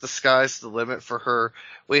just think the sky's the limit for her.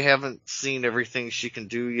 We haven't seen everything she can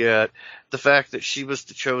do yet. The fact that she was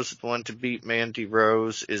the chosen one to beat Mandy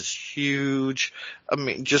Rose is huge. I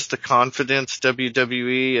mean, just the confidence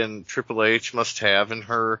WWE and Triple H must have in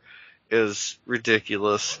her is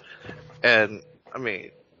ridiculous. And, I mean,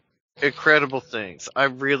 incredible things. I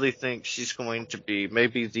really think she's going to be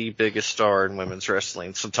maybe the biggest star in women's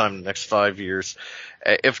wrestling sometime in the next 5 years,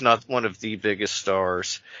 if not one of the biggest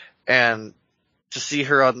stars. And to see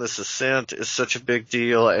her on this ascent is such a big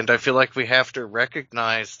deal, and I feel like we have to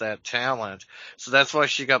recognize that talent. So that's why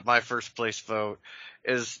she got my first place vote,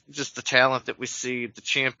 is just the talent that we see, the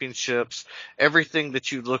championships, everything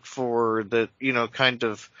that you look for that, kind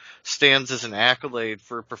of stands as an accolade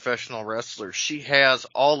for a professional wrestler. She has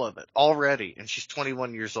all of it already, and she's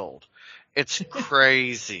 21 years old. It's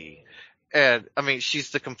crazy. And, I mean,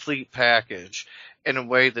 she's the complete package in a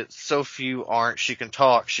way that so few aren't. She can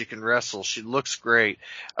talk, she can wrestle, she looks great.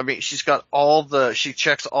 I mean, she checks all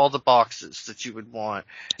the boxes that you would want,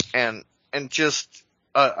 and just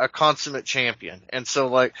a consummate champion. And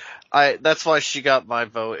so, that's why she got my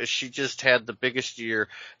vote, is she just had the biggest year,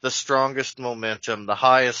 the strongest momentum, the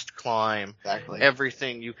highest climb. Exactly.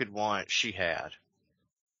 Everything you could want, she had.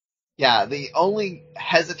 Yeah, the only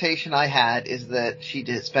hesitation I had is that she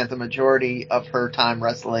spent the majority of her time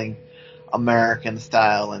wrestling American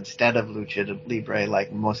style instead of Lucha Libre,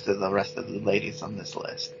 like most of the rest of the ladies on this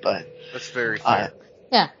list. But that's very fair.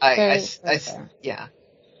 Very fair. Yeah.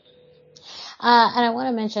 And I want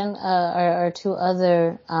to mention our two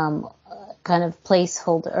other kind of placed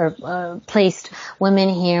women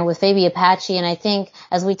here with Fabi Apache, and I think,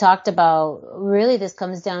 as we talked about, really this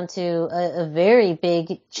comes down to a very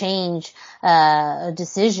big change, a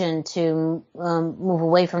decision to move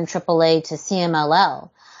away from AAA to CMLL.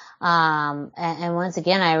 And once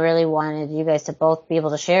again, I really wanted you guys to both be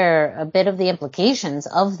able to share a bit of the implications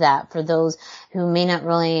of that for those who may not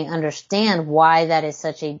really understand why that is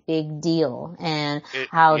such a big deal and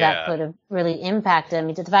how that could have really impacted. I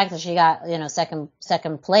mean, to the fact that she got,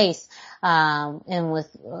 second place, and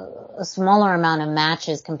with a smaller amount of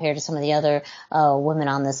matches compared to some of the other, women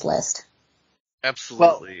on this list.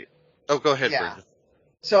 Absolutely. Go ahead, yeah. Brendan.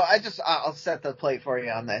 So I'll set the plate for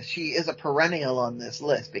you on this. She is a perennial on this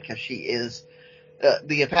list because she is,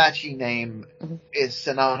 the Apache name is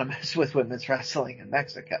synonymous with women's wrestling in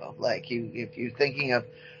Mexico. Like if you're thinking of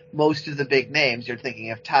most of the big names, you're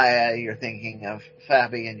thinking of Taya, you're thinking of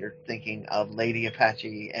Fabi, and you're thinking of Lady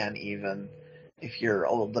Apache, and even if you're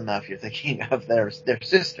old enough, you're thinking of their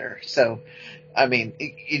sister. So, I mean,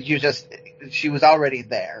 she was already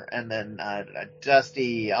there. And then,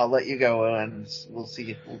 Dusty, I'll let you go and we'll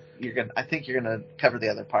see if I think you're going to cover the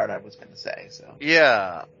other part I was going to say. So.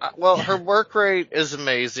 Yeah. Well, her work rate is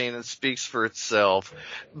amazing and speaks for itself,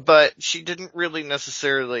 but she didn't really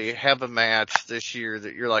necessarily have a match this year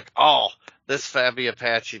that you're like, oh, this Fabi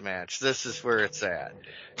Apache match, this is where it's at.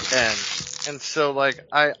 And so, like,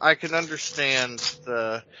 I can understand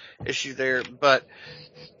the issue there, but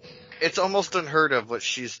it's almost unheard of what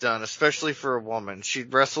she's done, especially for a woman.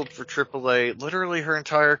 She'd wrestled for AAA literally her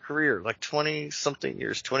entire career, like 20-something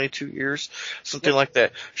years, 22 years, something like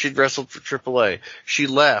that. She'd wrestled for AAA. She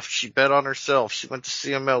left. She bet on herself. She went to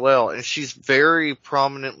CMLL, and she's very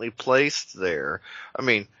prominently placed there. I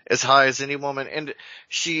mean, as high as any woman. And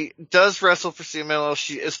she does wrestle for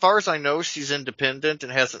CMLL. As far as I know, she's independent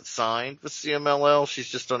and hasn't signed with CMLL. She's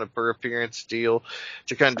just on a per appearance deal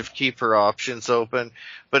to kind of keep her options open.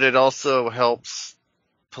 But it also helps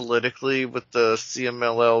politically with the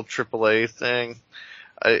CMLL AAA thing.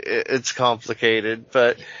 It's complicated,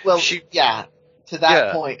 but to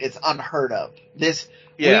that point, it's unheard of.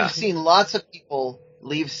 We've seen lots of people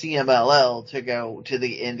leave CMLL to go to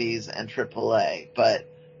the Indies and AAA, but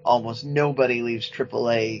almost nobody leaves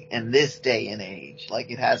AAA in this day and age. Like,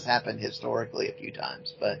 it has happened historically a few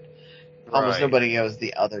times, but almost nobody goes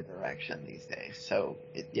the other direction these days. So,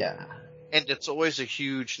 And it's always a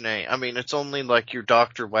huge name. I mean, it's only like your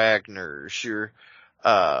Dr. Wagner's, your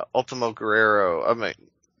Ultimo Guerrero. I mean,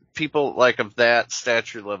 people like of that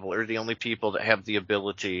stature level are the only people that have the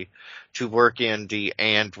ability to work indie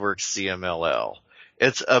and work CMLL.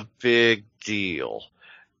 It's a big deal.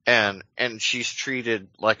 And she's treated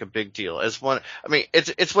like a big deal as one. I mean,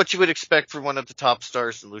 it's what you would expect for one of the top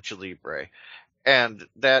stars in Lucha Libre. And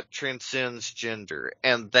that transcends gender.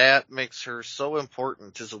 And that makes her so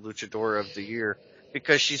important as a Luchadora of the Year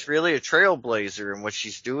because she's really a trailblazer in what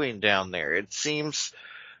she's doing down there. It seems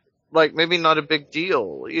like maybe not a big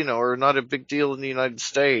deal, or not a big deal in the United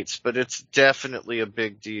States, but it's definitely a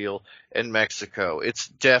big deal in Mexico. It's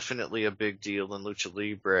definitely a big deal in Lucha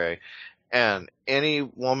Libre. And any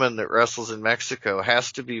woman that wrestles in Mexico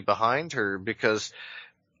has to be behind her because,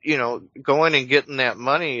 going and getting that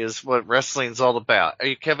money is what wrestling's all about.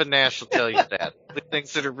 Kevin Nash will tell you that. The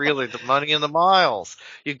things that are really the money and the miles.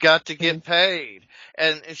 You got to get paid.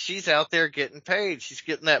 And she's out there getting paid. She's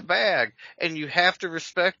getting that bag. And you have to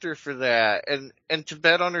respect her for that. And to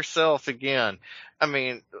bet on herself again. I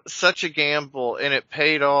mean, such a gamble, and it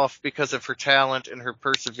paid off because of her talent and her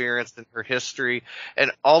perseverance and her history.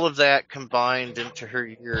 And all of that combined into her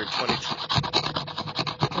year in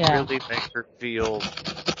 2020 really make her feel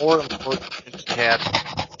more important than she had.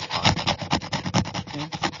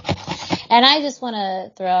 And I just want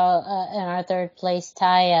to throw in our third place,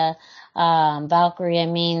 Taya Valkyrie. I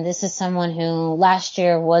mean, this is someone who last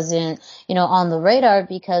year wasn't, on the radar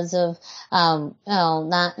because of,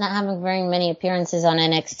 not having very many appearances on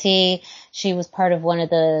NXT. She was part of one of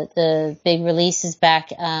the big releases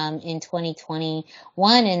back, in 2021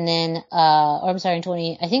 and then, I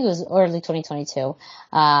think it was early 2022,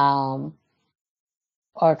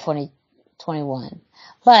 or 2021.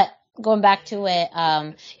 But going back to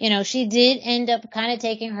it, she did end up kind of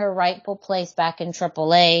taking her rightful place back in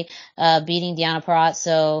AAA, beating Diana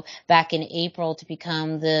Perazzo back in April to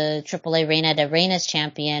become the AAA Reina de Reinas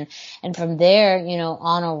champion. And from there,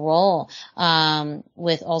 on a roll,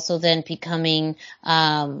 with also then becoming,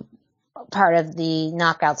 part of the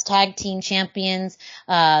Knockouts Tag Team Champions,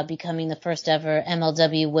 becoming the first ever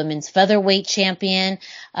MLW Women's Featherweight Champion,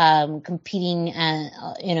 competing in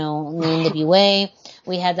the NWA.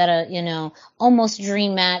 We had that, almost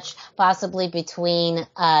dream match possibly between,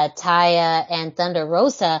 Taya and Thunder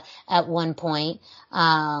Rosa at one point,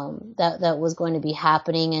 that was going to be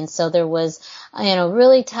happening. And so there was,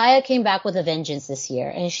 really Taya came back with a vengeance this year,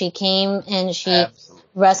 and she came and she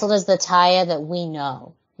wrestled as the Taya that we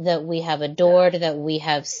know. that we have adored, that we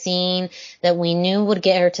have seen, that we knew would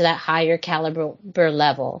get her to that higher caliber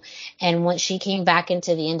level. And once she came back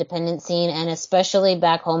into the independent scene, and especially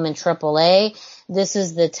back home in AAA, this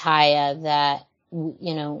is the Taya that,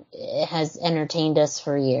 you know, has entertained us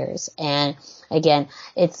for years. And again,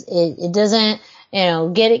 it doesn't, you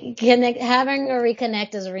know, having her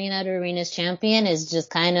reconnect as arena to arena's champion is just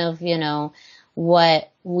kind of, you know,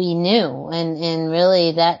 what we knew. And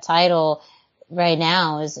really that title right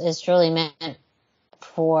now is truly meant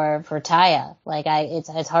for Taya. Like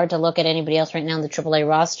it's hard to look at anybody else right now in the AAA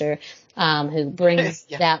roster, who brings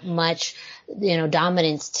that much, you know,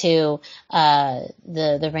 dominance to,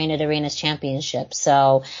 the Reign of Arenas championship.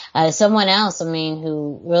 So, someone else, I mean,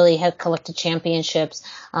 who really has collected championships,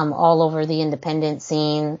 all over the independent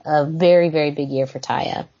scene, a very, very big year for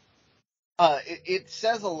Taya. It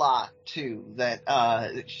says a lot too that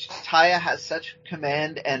Taya has such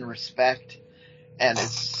command and respect, and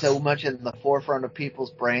is so much in the forefront of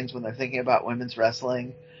people's brains when they're thinking about women's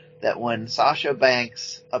wrestling, that when Sasha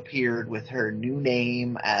Banks appeared with her new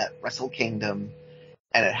name at Wrestle Kingdom,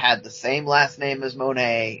 and it had the same last name as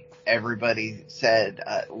Monet, everybody said,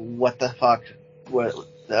 "What the fuck?"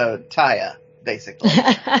 Taya, basically.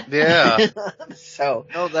 Yeah. So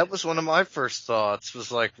no, that was one of my first thoughts.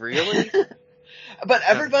 Was like, really? But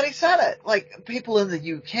everybody said it. Like, people in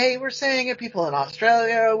the UK were saying it, people in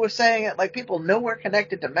Australia were saying it, like, people nowhere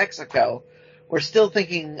connected to Mexico were still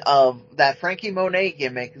thinking of that Frankie Monet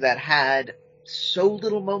gimmick that had so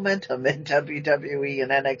little momentum in WWE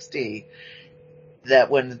and NXT,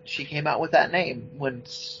 that when she came out with that name,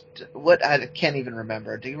 I can't even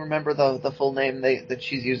remember. Do you remember the full name that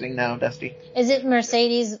she's using now, Dusty? Is it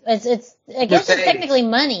Mercedes? It's I guess Mercedes. It's technically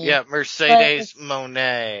Money. Yeah, Mercedes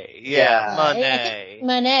Monet. Yeah, Monet. I think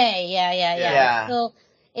Monet. Yeah. So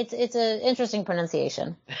it's an interesting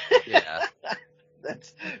pronunciation. Yeah.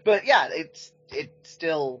 But yeah, it's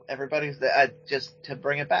still, everybody's just to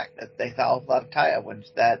bring it back, that they thought a lot of Taya when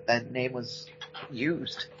that name was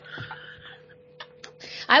used.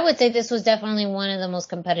 I would say this was definitely one of the most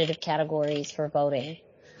competitive categories for voting.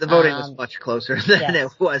 The voting was much closer than it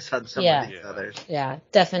was on some of these others. Yeah,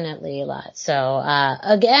 definitely a lot. So,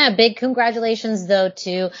 again, big congratulations, though,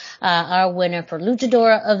 to our winner for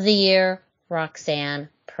Luchadora of the Year, Roxanne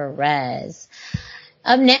Perez.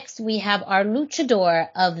 Up next, we have our Luchador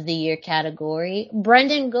of the Year category.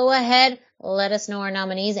 Brendan, go ahead. Let us know our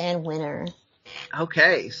nominees and winner.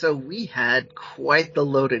 Okay, so we had quite the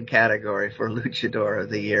loaded category for Luchador of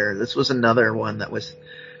the Year. This was another one that was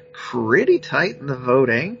pretty tight in the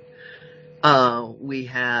voting. We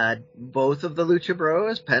had both of the Lucha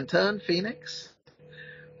Bros, Penta and Phoenix.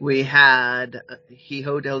 We had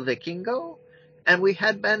Hijo del Vikingo, and we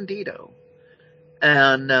had Bandito.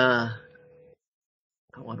 And I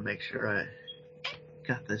want to make sure I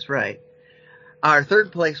got this right. Our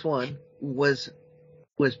third place one was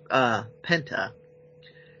Penta.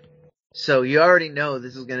 So you already know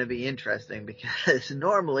this is going to be interesting, because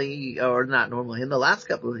normally, or not normally, in the last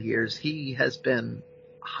couple of years, he has been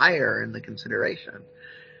higher in the consideration.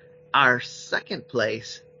 Our second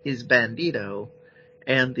place is Bandito,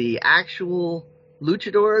 and the actual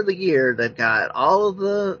Luchador of the Year that got all of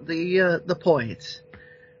the points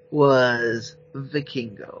was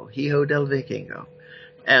Vikingo, Hijo del Vikingo.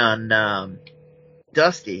 And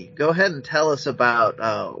Dusty, go ahead and tell us about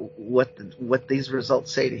what these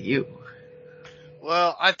results say to you.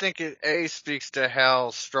 Well, I think it speaks to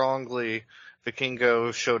how strongly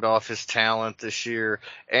Vikingo showed off his talent this year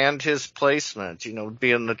and his placement. You know,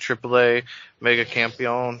 being the AAA Mega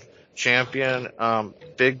Campeon champion,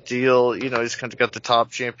 big deal. You know, he's kind of got the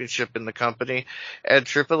top championship in the company, and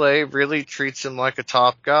AAA really treats him like a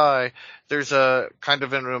top guy. There's a kind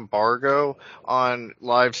of an embargo on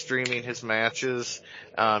live streaming his matches.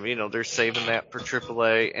 You know, they're saving that for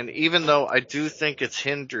AAA, and even though I do think it's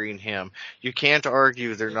hindering him, you can't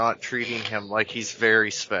argue they're not treating him like he's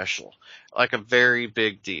very special, like a very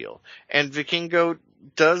big deal. And Vikingo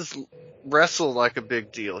does wrestle like a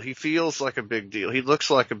big deal. He feels like a big deal. He looks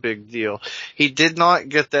like a big deal. He did not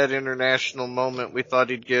get that international moment we thought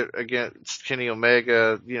he'd get against Kenny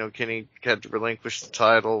Omega. You know, Kenny had to relinquish the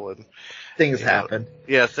title, and things happen.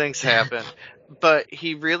 Yeah, things happen. But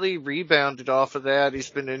he really rebounded off of that. He's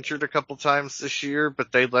been injured a couple times this year,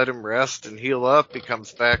 but they let him rest and heal up. He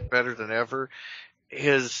comes back better than ever.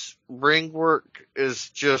 His ring work is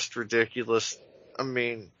just ridiculous. I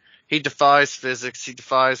mean, he defies physics. He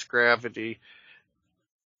defies gravity.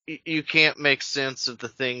 you can't make sense of the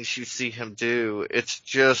things you see him do. It's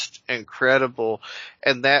just incredible.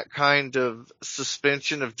 And that kind of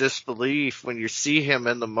suspension of disbelief when you see him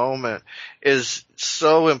in the moment is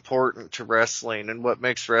so important to wrestling and what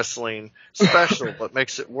makes wrestling special, what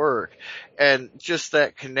makes it work. And just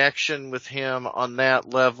that connection with him on that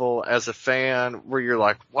level as a fan where you're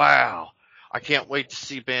like, wow, I can't wait to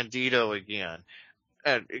see Bandito again.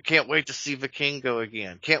 And can't wait to see Vikingo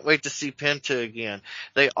again. Can't wait to see Penta again.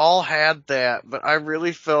 They all had that, but I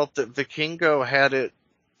really felt that Vikingo had it,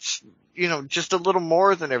 just a little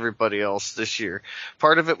more than everybody else this year.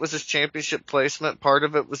 Part of it was his championship placement. Part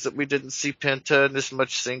of it was that we didn't see Penta in as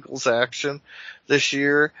much singles action this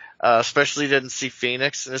year. Especially didn't see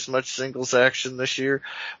Phoenix in as much singles action this year.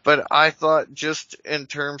 But I thought just in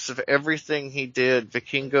terms of everything he did,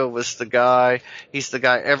 Vikingo was the guy. He's the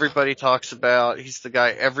guy everybody talks about. He's the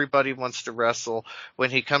guy everybody wants to wrestle.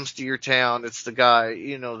 When he comes to your town, it's the guy,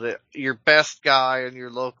 that your best guy in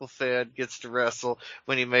your local fed gets to wrestle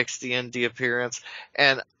when he makes the indie appearance.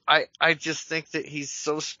 And I just think that he's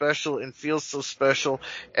so special and feels so special,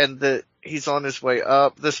 and that he's on his way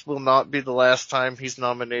up. This will not be the last time he's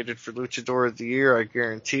nominated for Luchador of the Year. I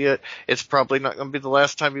guarantee it. It's probably not going to be the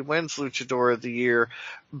last time he wins Luchador of the Year,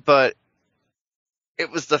 but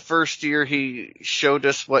it was the first year he showed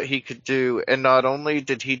us what he could do, and not only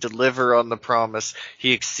did he deliver on the promise,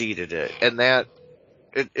 he exceeded it. And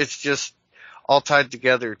it's just all tied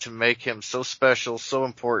together to make him so special, so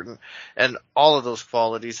important, and all of those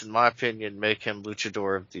qualities, in my opinion, make him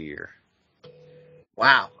Luchador of the Year.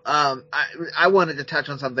 Wow. I wanted to touch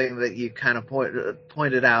on something that you kind of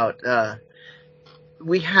pointed out.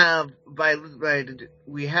 We have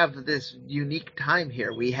this unique time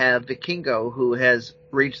here. We have Vikingo, who has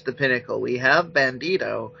reached the pinnacle. We have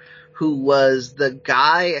Bandito, who was the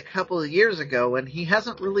guy a couple of years ago, and he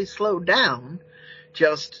hasn't really slowed down.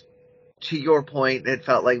 Just to your point, it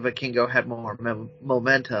felt like Vikingo had more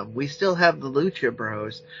momentum. We still have the Lucha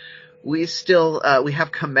Bros. We still we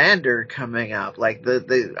have Commander coming up. Like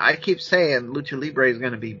I keep saying Lucha Libre is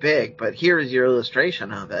going to be big, but here is your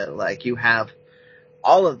illustration of it. Like, you have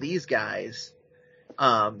all of these guys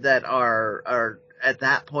that are at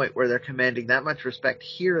that point where they're commanding that much respect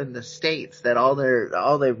here in the States that all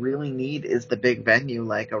they really need is the big venue,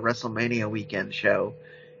 like a WrestleMania weekend show.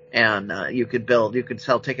 And you could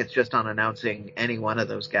sell tickets just on announcing any one of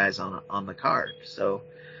those guys on the card. So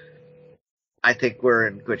I think we're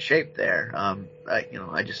in good shape there.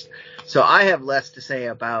 So I have less to say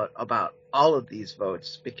about all of these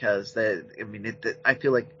votes, because I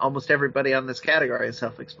feel like almost everybody on this category is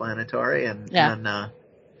self-explanatory, but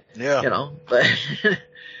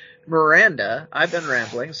Miranda, I've been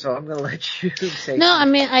rambling, so I'm going to let you take No,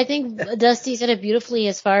 I think Dusty said it beautifully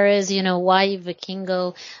as far as, why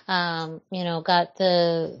Vikingo, got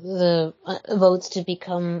the votes to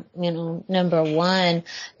become, number one.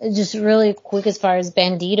 Just really quick as far as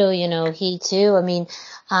Bandito, he too,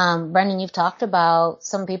 Brendan, you've talked about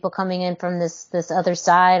some people coming in from this other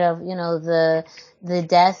side of, the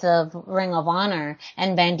death of Ring of Honor,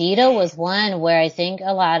 and Bandito was one where I think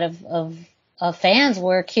a lot of fans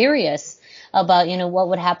were curious about, what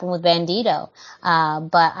would happen with Bandito.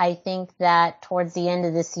 But I think that towards the end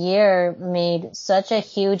of this year made such a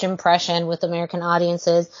huge impression with American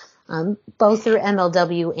audiences, both through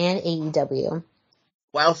MLW and AEW.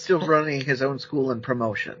 While still running his own school and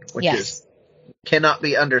promotion, which yes. Cannot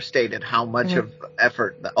be understated how much of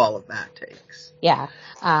effort that all of that takes. Yeah.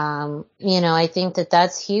 I think that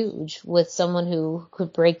that's huge with someone who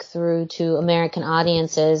could break through to American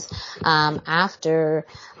audiences, after,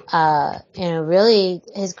 really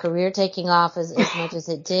his career taking off as much as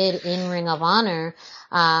it did in Ring of Honor.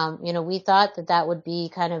 We thought that would be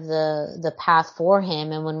kind of the path for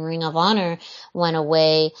him. And when Ring of Honor went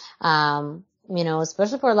away,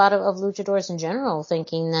 especially for a lot of luchadors in general,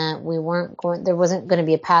 thinking that there wasn't going to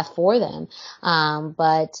be a path for them.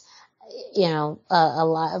 But a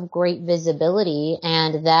lot of great visibility,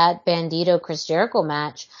 and that Bandito Chris Jericho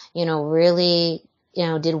match, really,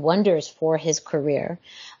 did wonders for his career.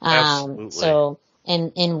 Absolutely. So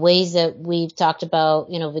in ways that we've talked about,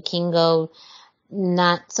 Vikingo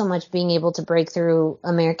not so much being able to break through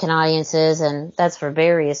American audiences, and that's for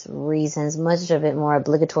various reasons, much of it more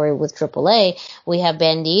obligatory with AAA. We have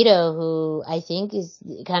Bandito, who I think is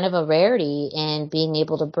kind of a rarity in being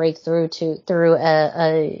able to break through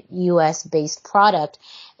a US based product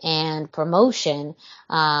and promotion,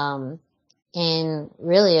 in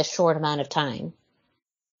really a short amount of time.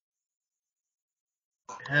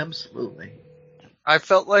 Absolutely. I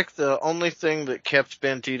felt like the only thing that kept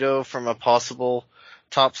Bandito from a possible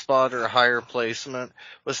top spot or a higher placement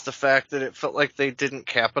was the fact that it felt like they didn't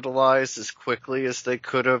capitalize as quickly as they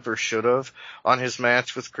could have or should have on his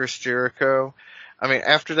match with Chris Jericho. I mean,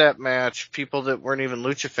 after that match, people that weren't even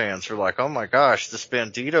Lucha fans were like, oh my gosh, this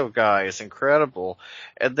Bandito guy is incredible.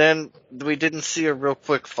 And then we didn't see a real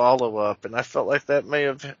quick follow-up, and I felt like that may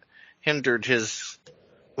have hindered his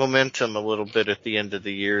momentum a little bit at the end of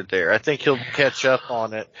the year there. I think he'll catch up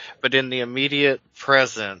on it, but in the immediate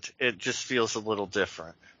present, it just feels a little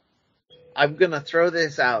different. I'm going to throw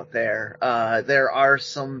this out there. There are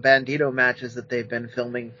some Bandito matches that they've been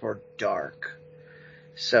filming for Dark.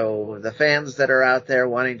 So the fans that are out there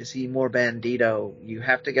wanting to see more Bandito, you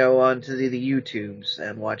have to go onto the YouTubes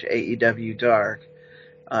and watch AEW Dark.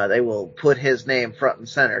 They will put his name front and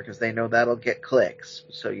center because they know that'll get clicks.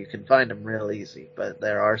 So you can find him real easy. But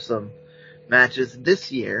there are some matches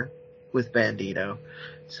this year with Bandito.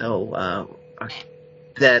 So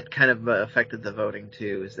that kind of affected the voting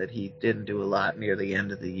too, is that he didn't do a lot near the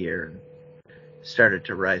end of the year and started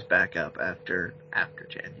to rise back up after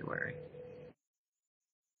January.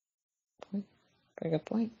 Very good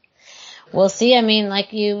point. We'll see. I mean,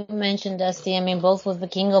 like you mentioned, Dusty, I mean, both with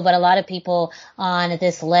Vikingo, but a lot of people on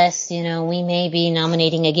this list, you know, we may be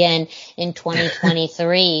nominating again in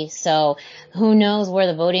 2023. So who knows where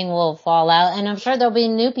the voting will fall out. And I'm sure there'll be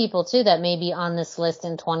new people too that may be on this list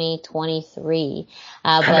in 2023.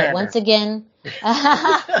 But once again,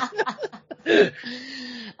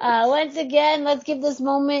 let's give this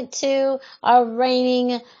moment to our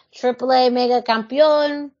reigning AAA Mega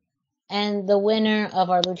Campeón and the winner of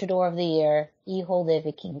our Luchador of the Year, Hijo de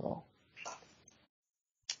Vikingo.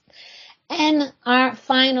 And our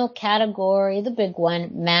final category, the big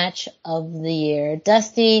one, Match of the Year.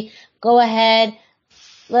 Dusty, go ahead.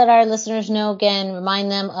 Let our listeners know again,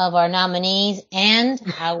 remind them of our nominees and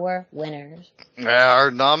our winners.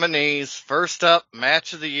 Our nominees, first up,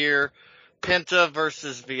 Match of the Year, Penta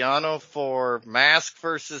versus Viano for Mask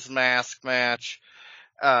versus Mask match.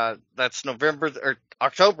 That's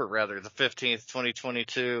October the 15th,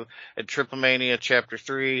 2022 at Triple Mania Chapter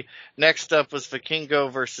 3. Next up was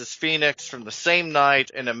Vikingo versus Phoenix from the same night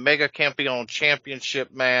in a Mega Campeon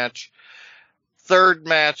Championship match. Third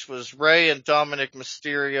match was Rey and Dominic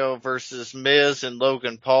Mysterio versus Miz and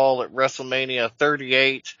Logan Paul at WrestleMania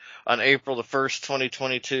 38 on April the 1st,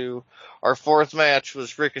 2022. Our fourth match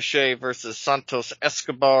was Ricochet versus Santos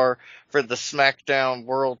Escobar for the SmackDown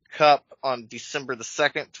World Cup on December the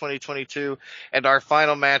 2nd, 2022. And our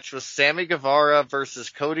final match was Sammy Guevara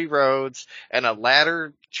versus Cody Rhodes and a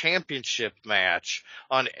ladder championship match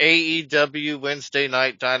on AEW Wednesday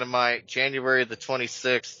Night Dynamite, January the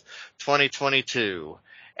 26th, 2022.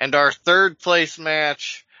 And our third place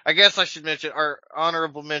match, I guess I should mention our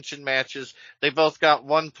honorable mention matches. They both got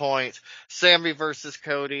 1 point. Sammy versus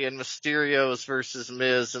Cody and Mysterio's versus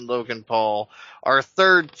Miz and Logan Paul. Our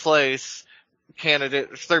third place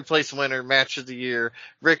winner, Match of the Year,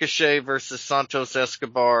 Ricochet versus Santos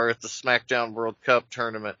Escobar at the SmackDown World Cup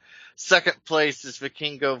tournament. Second place is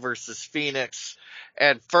Vikingo versus Phoenix.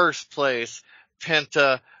 And first place,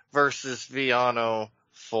 Penta versus Viano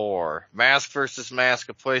 4. Mask versus Mask,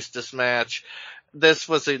 a Apuestas match. This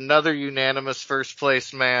was another unanimous first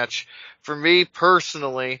place match. For me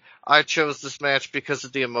personally, I chose this match because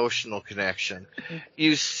of the emotional connection.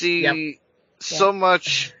 You see so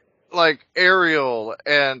much like aerial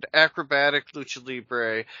and acrobatic lucha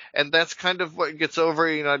libre, and that's kind of what gets over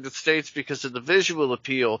in the United States because of the visual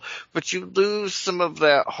appeal, but you lose some of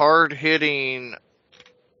that hard-hitting,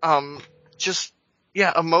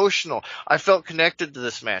 emotional. I felt connected to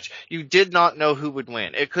this match. You did not know who would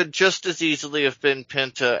win. It could just as easily have been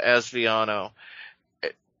Penta as Viano.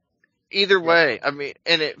 Either way, I mean,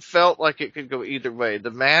 and it felt like it could go either way.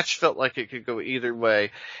 The match felt like it could go either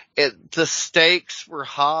way. The stakes were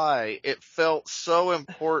high. It felt so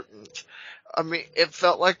important. I mean, it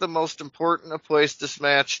felt like the most important Apuestas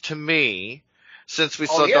match to me since we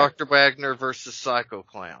saw Dr. Wagner versus Psycho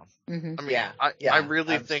Clown. Mm-hmm. I mean, I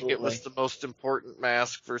really think it was the most important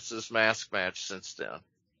Mask versus Mask match since then.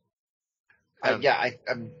 I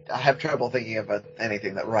have trouble thinking of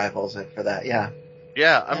anything that rivals it for that.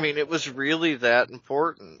 Yeah, I mean, it was really that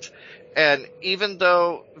important. And even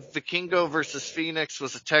though Vikingo versus Phoenix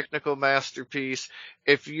was a technical masterpiece,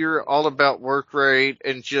 if you're all about work rate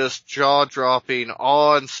and just jaw-dropping,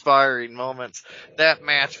 awe-inspiring moments, that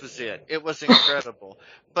match was it. It was incredible.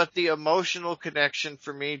 But the emotional connection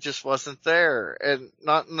for me just wasn't there, and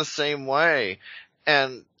not in the same way.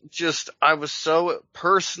 And I was so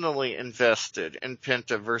personally invested in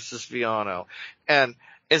Penta versus Viano. And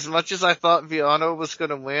as much as I thought Viano was going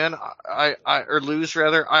to win, or lose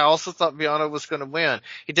rather, I also thought Viano was going to win.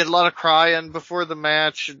 He did a lot of crying before the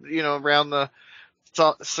match, around the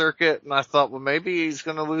circuit, and I thought, well, maybe he's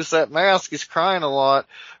going to lose that mask. He's crying a lot.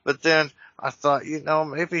 But then I thought,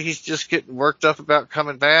 maybe he's just getting worked up about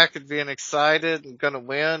coming back and being excited and going to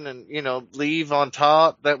win and, leave on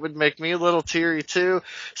top. That would make me a little teary too.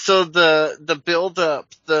 So the build up,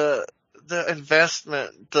 the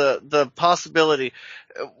investment, the possibility,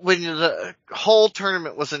 when the whole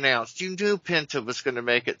tournament was announced, you knew Penta was going to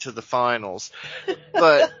make it to the finals,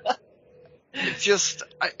 but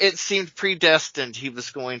it seemed predestined he was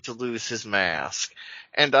going to lose his mask.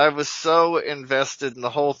 And I was so invested in the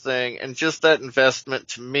whole thing, and just that investment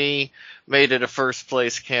to me made it a first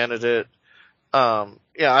place candidate. I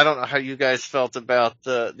don't know how you guys felt about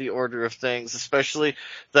the order of things, especially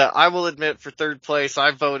that I will admit for third place,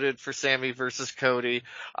 I voted for Sammy versus Cody.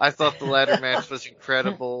 I thought the ladder match was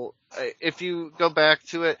incredible. If you go back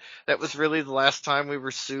to it, that was really the last time we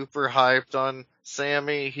were super hyped on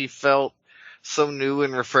Sammy. He felt so new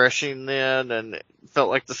and refreshing then, and it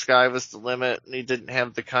felt like the sky was the limit, and he didn't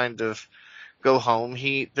have the kind of go home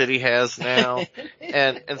heat that he has now.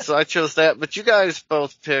 and so I chose that. But you guys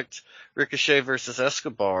both picked Ricochet versus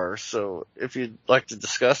Escobar, so if you'd like to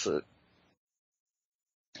discuss it.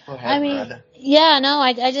 Go ahead, Miranda.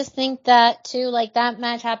 I just think that too, like that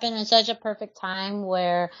match happened in such a perfect time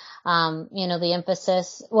where, the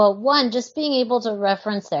emphasis, well, one, just being able to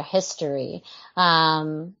reference their history,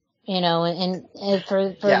 and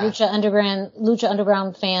for Lucha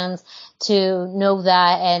Underground fans to know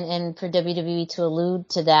that and for WWE to allude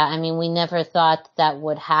to that. I mean, we never thought that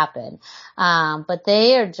would happen. But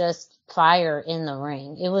they are just fire in the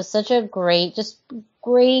ring. It was such a great,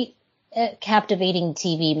 captivating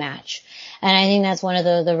TV match. And I think that's one of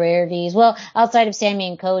the rarities. Well, outside of Sammy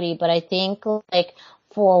and Cody, but I think like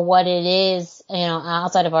for what it is,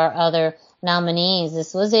 outside of our other nominees,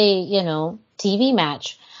 this was a, TV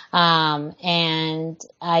match. And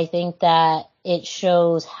I think that it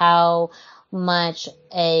shows how much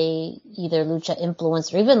either Lucha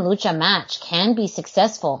influence or even Lucha match can be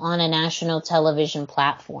successful on a national television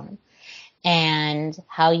platform, and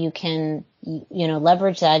how you can,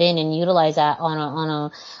 leverage that in utilize that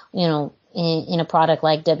on a product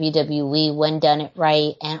like WWE when done it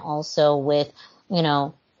right. And also with,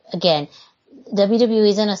 again, WWE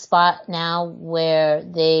is in a spot now where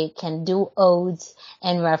they can do odes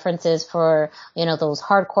and references for, those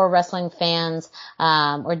hardcore wrestling fans,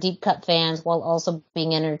 or deep cut fans, while also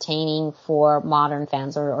being entertaining for modern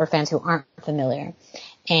fans or fans who aren't familiar.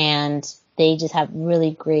 And they just have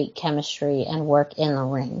really great chemistry and work in the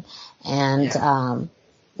ring. And, again,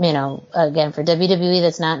 for WWE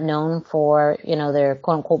that's not known for, their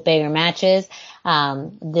quote unquote bigger matches,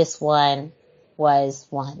 this one was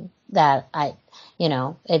one that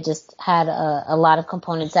it just had a lot of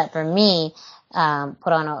components that for me,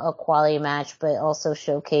 put on a quality match, but also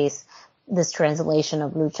showcase this translation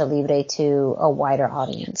of Lucha Libre to a wider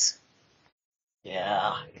audience.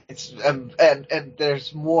 Yeah, it's and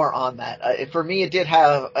there's more on that. For me, I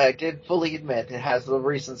did fully admit it has the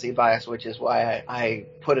recency bias, which is why I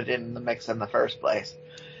put it in the mix in the first place.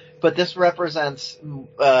 But this represents,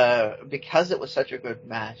 because it was such a good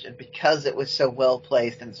match and because it was so well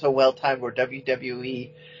placed and so well timed, where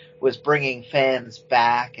WWE was bringing fans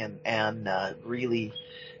back and really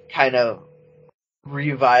kind of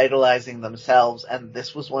revitalizing themselves, and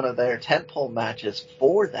this was one of their tentpole matches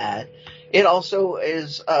for that. It also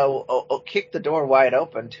is kicked the door wide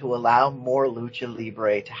open to allow more Lucha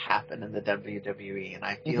Libre to happen in the WWE, and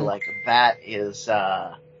I feel like that is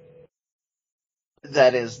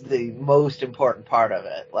the most important part of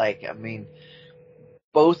it. Like, I mean,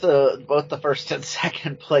 both the first and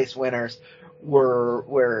second place winners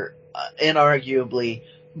were inarguably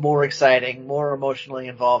more exciting, more emotionally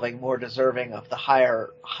involving, more deserving of the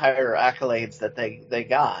higher accolades that they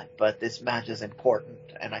got. But this match is important,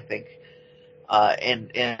 and I think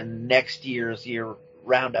in next year's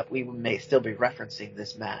roundup, we may still be referencing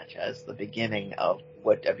this match as the beginning of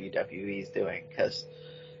what WWE is doing, because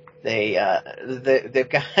they've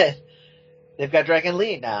got Dragon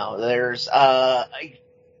Lee now. There's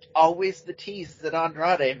always the tease that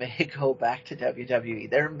Andrade may go back to WWE.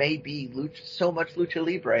 There may be so much Lucha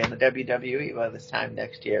Libre in the WWE by this time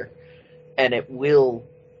next year, and it will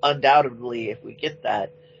undoubtedly, if we get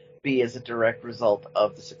that, be as a direct result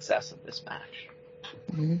of the success of this match.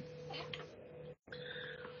 Mm-hmm.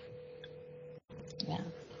 Yeah.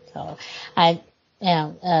 So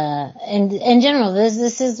and in general,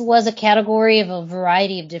 this was a category of a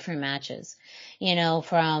variety of different matches.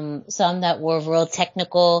 from some that were real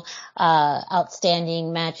technical,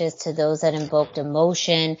 outstanding matches to those that invoked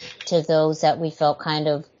emotion to those that we felt kind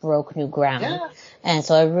of broke new ground. Yeah. And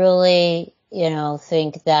so I really,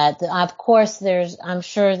 think that, of course, I'm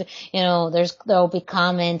sure, there'll be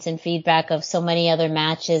comments and feedback of so many other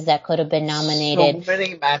matches that could have been nominated. So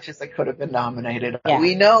many matches that could have been nominated. Yeah.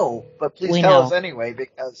 We know, but please We tell know. us anyway,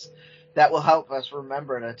 because that will help us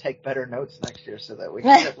remember to take better notes next year so that we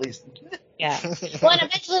can at least. Yeah. Well, and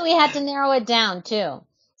eventually we had to narrow it down too.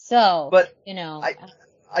 So, But I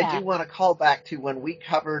yeah. do want to call back to when we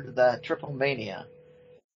covered the Triple Mania.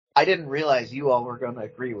 I didn't realize you all were going to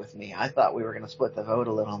agree with me. I thought we were going to split the vote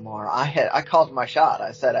a little more. I called my shot.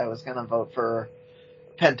 I said I was going to vote for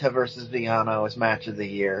Penta versus Viano as match of the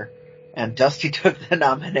year, and Dusty took the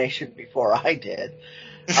nomination before I did.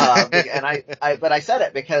 But I said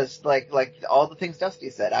it because like all the things Dusty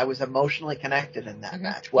said, I was emotionally connected in that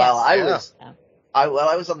match. While I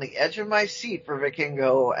was on the edge of my seat for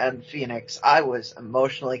Vikingo and Phoenix, I was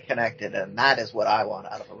emotionally connected, and that is what I want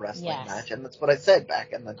out of a wrestling match, and that's what I said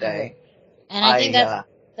back in the day. And I think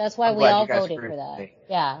that's why we all voted for that.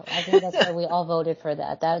 Yeah, I think that's why we all voted for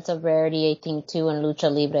that. That's a rarity, I think, too, in Lucha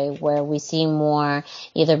Libre, where we see more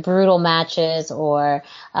either brutal matches or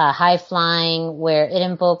high flying, where it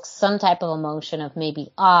invokes some type of emotion of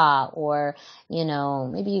maybe awe or,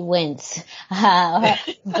 maybe wince,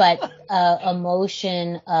 but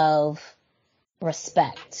emotion of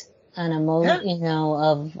respect, an emotion,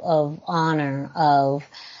 of honor, of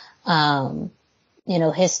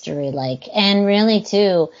history, and really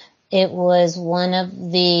too, it was one of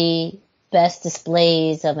the best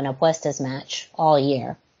displays of an apuestas match all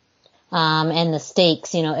year. And the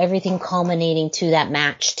stakes, everything culminating to that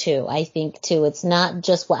match too. I think too, it's not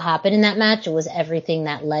just what happened in that match, it was everything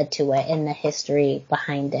that led to it and the history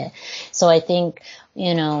behind it. So I think,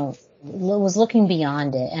 was looking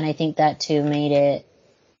beyond it, and I think that too made it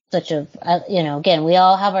such a, again, we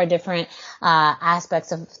all have our different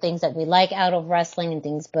aspects of things that we like out of wrestling and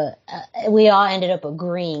things, but we all ended up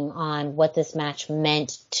agreeing on what this match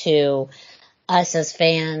meant to us as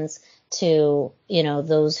fans, to,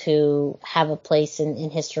 those who have a place in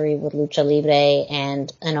history with Lucha Libre,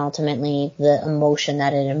 and ultimately the emotion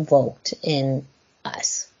that it invoked in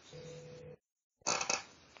us.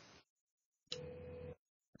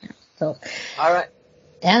 So, all right.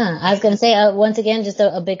 Yeah, I was going to say, once again, just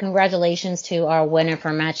a big congratulations to our winner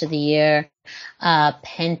for Match of the Year,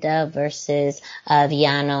 Penta versus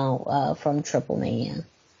Viano from Triple Mania.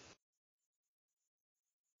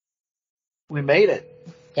 We made it.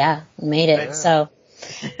 Yeah, we made it. Yeah. So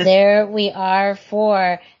there we are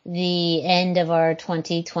for the end of our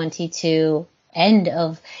 2022 end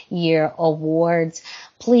of year awards.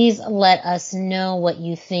 Please let us know what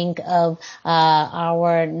you think of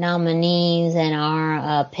our nominees and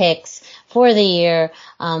our picks for the year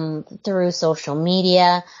through social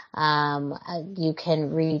media. You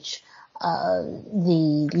can reach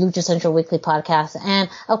the Lucha Central Weekly Podcast and,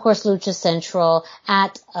 of course, Lucha Central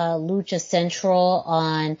at Lucha Central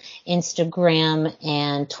on Instagram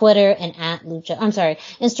and Twitter, and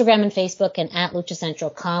Instagram and Facebook, and at Lucha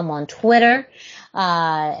Central.com on Twitter.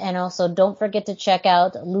 And also don't forget to check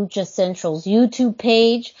out Lucha Central's YouTube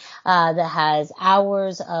page, that has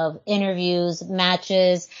hours of interviews,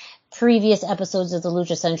 matches, previous episodes of the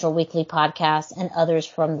Lucha Central Weekly Podcast, and others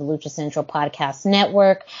from the Lucha Central Podcast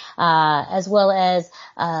Network, as well as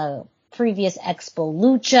previous Expo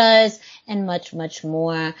Luchas, and much, much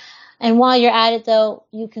more. And while you're at it, though,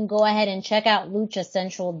 you can go ahead and check out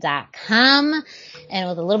luchacentral.com. And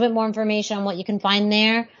with a little bit more information on what you can find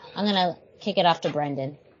there, I'm going to kick it off to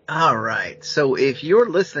Brendan. All right. So if you're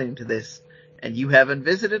listening to this and you haven't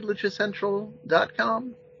visited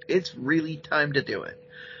luchacentral.com, it's really time to do it.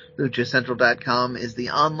 LuchaCentral.com is the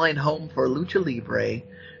online home for Lucha Libre,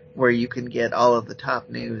 where you can get all of the top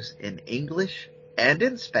news in English and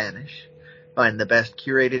in Spanish, find the best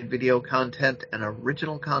curated video content and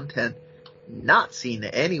original content not seen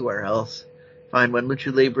anywhere else, find when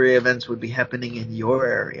Lucha Libre events would be happening in your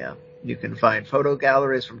area. You can find photo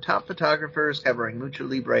galleries from top photographers covering Lucha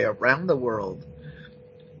Libre around the world.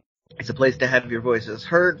 It's a place to have your voices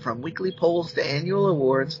heard, from weekly polls to annual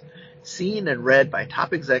awards, seen and read by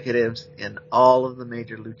top executives in all of the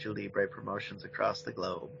major Lucha Libre promotions across the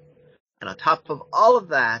globe. And on top of all of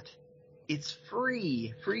that, it's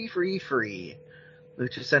free.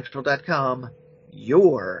 LuchaCentral.com,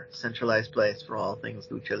 your centralized place for all things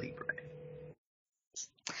Lucha Libre.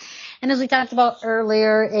 And as we talked about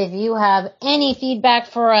earlier, if you have any feedback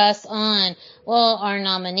for us on, our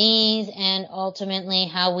nominees and ultimately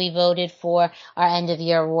how we voted for our end of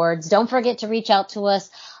year awards, don't forget to reach out to us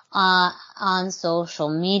on social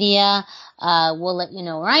media. We'll let you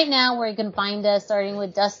know right now where you can find us, starting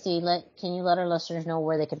with Dusty. Can you let our listeners know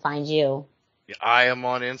where they can find you? I am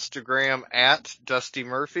on Instagram at Dusty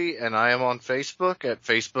Murphy, and I am on Facebook at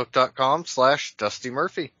facebook.com/Dusty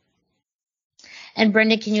Murphy. And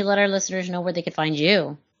Brenda, can you let our listeners know where they can find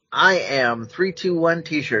you? I am 321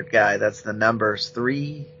 T-shirt guy. That's the numbers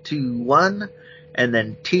 321, and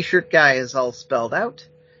then T-shirt guy is all spelled out.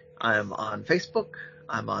 I'm on Facebook,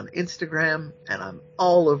 I'm on Instagram, and I'm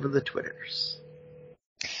all over the Twitters.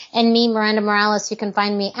 And me, Miranda Morales, you can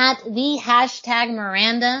find me at the hashtag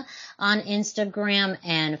Miranda on Instagram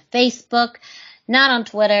and Facebook, not on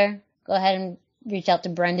Twitter. Go ahead and reach out to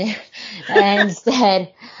Brendan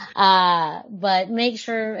instead. But make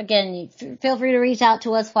sure, again, feel free to reach out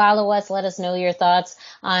to us, follow us, let us know your thoughts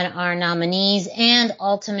on our nominees and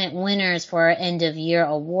ultimate winners for our end of year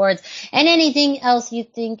awards, and anything else you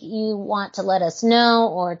think you want to let us know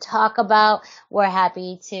or talk about. We're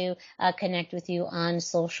happy to connect with you on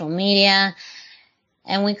social media.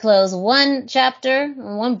 And we close one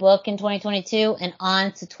book in 2022 and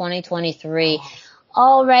on to 2023.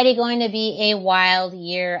 Already going to be a wild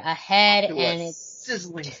year ahead, and it's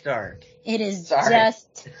sizzling start. It is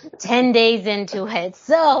just 10 days into it.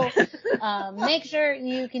 So make sure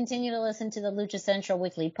you continue to listen to the Lucha Central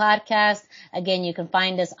Weekly Podcast. Again, you can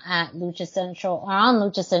find us at Lucha Central or on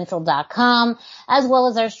luchacentral.com, as well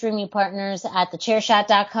as our streaming partners at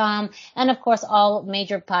thechairshot.com, and of course all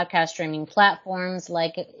major podcast streaming platforms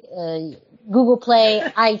like Google Play,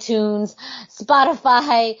 iTunes,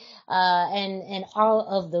 Spotify, and all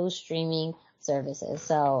of those streaming services.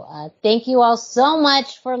 So thank you all so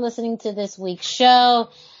much for listening to this week's show.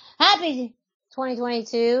 Happy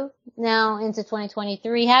 2022, now into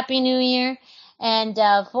 2023. Happy New Year. And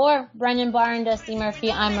for Brendan Barr and Dusty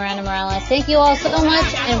Murphy, I'm Miranda Morales. Thank you all so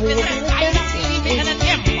much, and we will be with you next week.